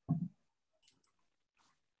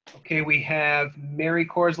 Okay, we have Mary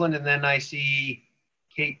Korsland, and then I see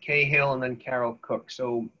Kate Cahill, and then Carol Cook.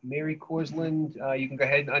 So Mary Korsland, you can go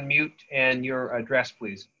ahead and unmute and your address,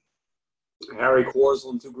 please. Harry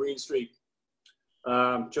Korsland, 2 Green Street.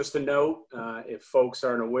 Just a note, if folks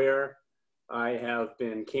aren't aware, I have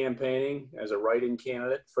been campaigning as a write-in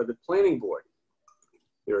candidate for the planning board.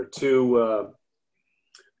 There are two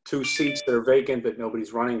seats that are vacant that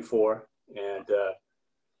nobody's running for, and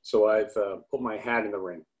so I've put my hat in the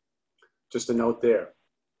ring. Just a note there.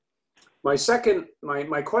 My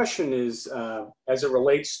question is, as it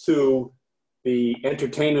relates to the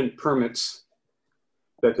entertainment permits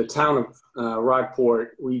that the town of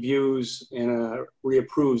Rockport reviews and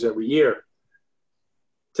reapproves every year.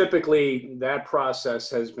 Typically, that process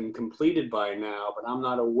has been completed by now, but I'm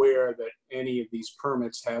not aware that any of these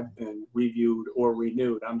permits have been reviewed or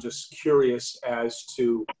renewed. I'm just curious as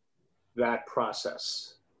to that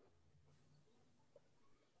process.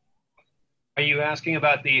 Are you asking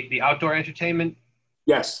about the outdoor entertainment?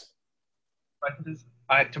 Yes.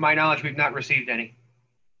 To my knowledge, we've not received any.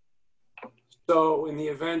 So in the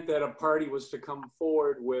event that a party was to come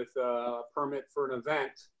forward with a permit for an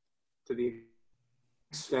event, to the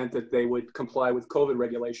extent that they would comply with COVID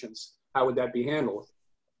regulations, how would that be handled?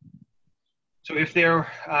 So if there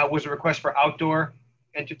was a request for outdoor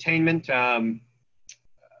entertainment,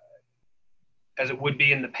 as it would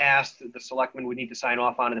be in the past, the selectmen would need to sign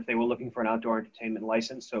off on it if they were looking for an outdoor entertainment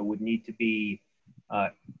license. So it would need to be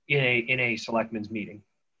in a selectmen's meeting.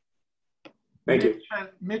 Thank you.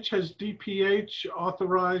 Mitch, has DPH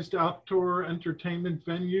authorized outdoor entertainment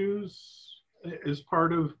venues as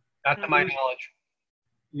part of? Not to my knowledge.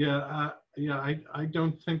 Yeah, I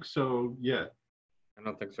don't think so yet. I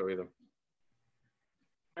don't think so either.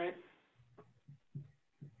 Right.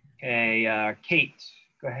 Okay, Kate,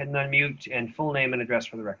 go ahead and unmute and full name and address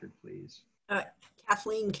for the record, please.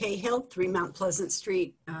 Kathleen Cahill, 3 Mount Pleasant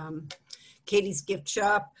Street. Katie's Gift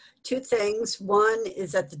Shop. 2 things. One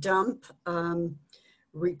is at the dump,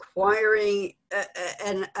 requiring,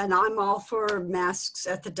 and I'm all for masks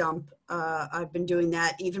at the dump. I've been doing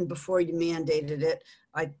that even before you mandated it.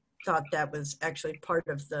 I thought that was actually part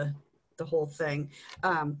of the whole thing.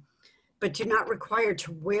 But you're not required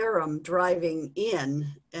to wear them driving in.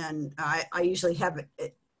 And I usually have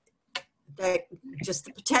that just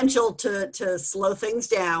the potential to slow things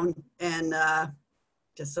down, and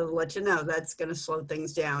just so to let you know, that's going to slow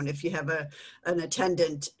things down if you have an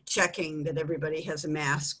attendant checking that everybody has a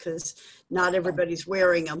mask, because not everybody's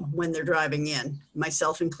wearing them when they're driving in,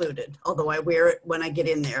 myself included, although I wear it when I get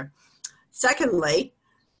in there. Secondly,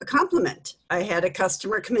 a compliment. I had a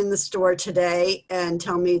customer come in the store today and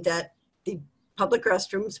tell me that the public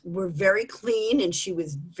restrooms were very clean and she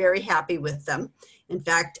was very happy with them. In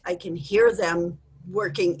fact, I can hear them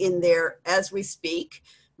working in there as we speak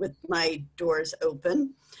with my doors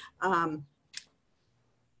open.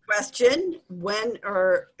 Question, when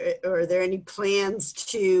are there any plans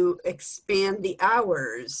to expand the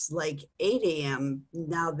hours, like 8 a.m.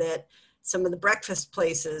 now that some of the breakfast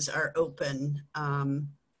places are open?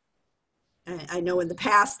 I know in the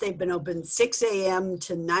past they've been open 6 a.m.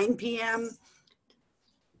 to 9 p.m.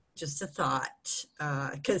 Just a thought,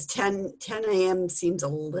 because 10 a.m. seems a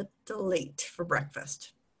little late for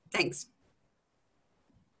breakfast. Thanks.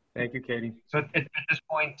 Thank you, Katie. So at this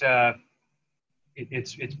point,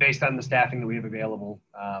 it's based on the staffing that we have available.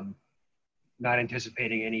 Not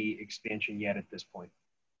anticipating any expansion yet at this point.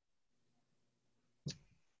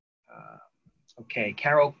 Okay,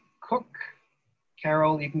 Carol Cook.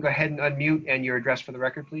 Carol, you can go ahead and unmute and your address for the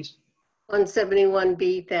record, please.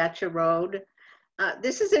 171B Thatcher Road.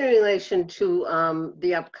 This is in relation to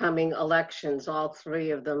the upcoming elections, all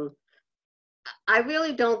three of them. I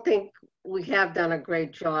really don't think we have done a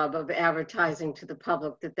great job of advertising to the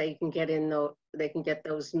public that they can get in they can get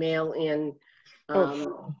those mail-in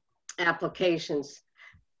applications.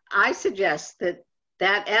 I suggest that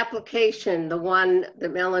application, the one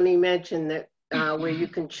that Melanie mentioned, that where you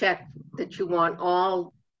can check that you want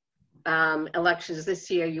all elections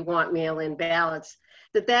this year, you want mail-in ballots,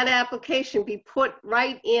 that application be put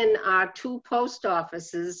right in our 2 post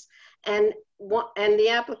offices, and the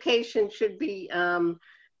application should be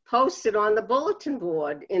posted on the bulletin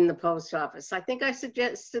board in the post office. I think I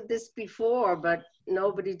suggested this before, but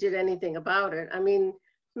nobody did anything about it. I mean,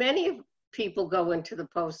 many people go into the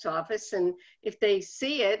post office, and if they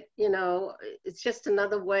see it, you know, it's just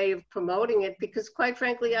another way of promoting it, because quite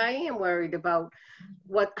frankly, I am worried about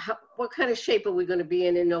what kind of shape are we going to be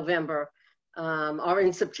in November or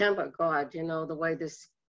in September. God, you know, the way this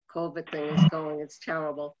COVID thing is going, it's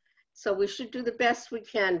terrible. So we should do the best we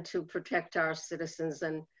can to protect our citizens.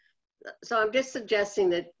 And so I'm just suggesting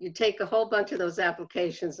that you take a whole bunch of those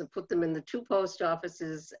applications and put them in the 2 post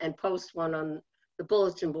offices and post one on the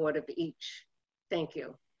bulletin board of each. Thank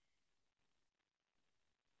you.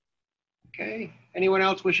 Okay, anyone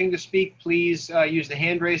else wishing to speak, please use the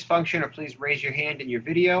hand raise function, or please raise your hand in your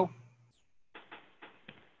video.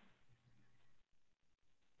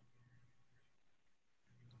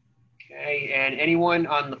 Okay, and anyone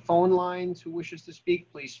on the phone lines who wishes to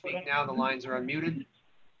speak, please speak now. The lines are unmuted.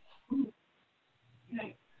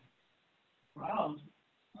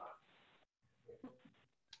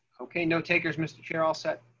 Okay, no takers, Mr. Chair, all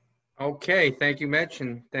set. Okay, thank you, Mitch,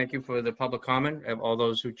 and thank you for the public comment of all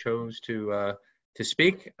those who chose to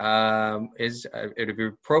speak. It would be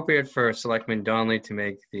appropriate for Selectman Donnelly to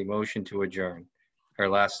make the motion to adjourn our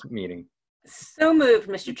last meeting. So moved,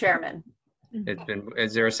 Mr. Chairman.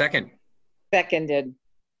 Is there a second? Seconded.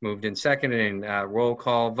 Moved and seconded. Roll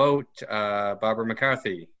call vote. Barbara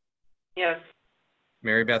McCarthy. Yes.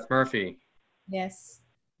 Mary Beth Murphy. Yes.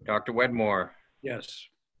 Dr. Wedmore. Yes.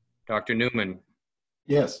 Dr. Newman.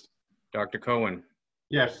 Yes. Dr. Cohen.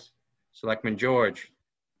 Yes. Selectman George.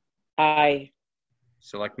 Aye.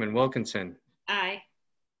 Selectman Wilkinson. Aye.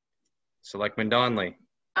 Selectman Donnelly.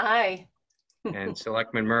 Aye. And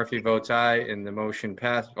Selectman Murphy votes aye, and the motion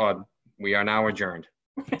passed. We are now adjourned.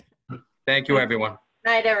 Thank you, everyone.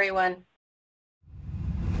 Night, everyone.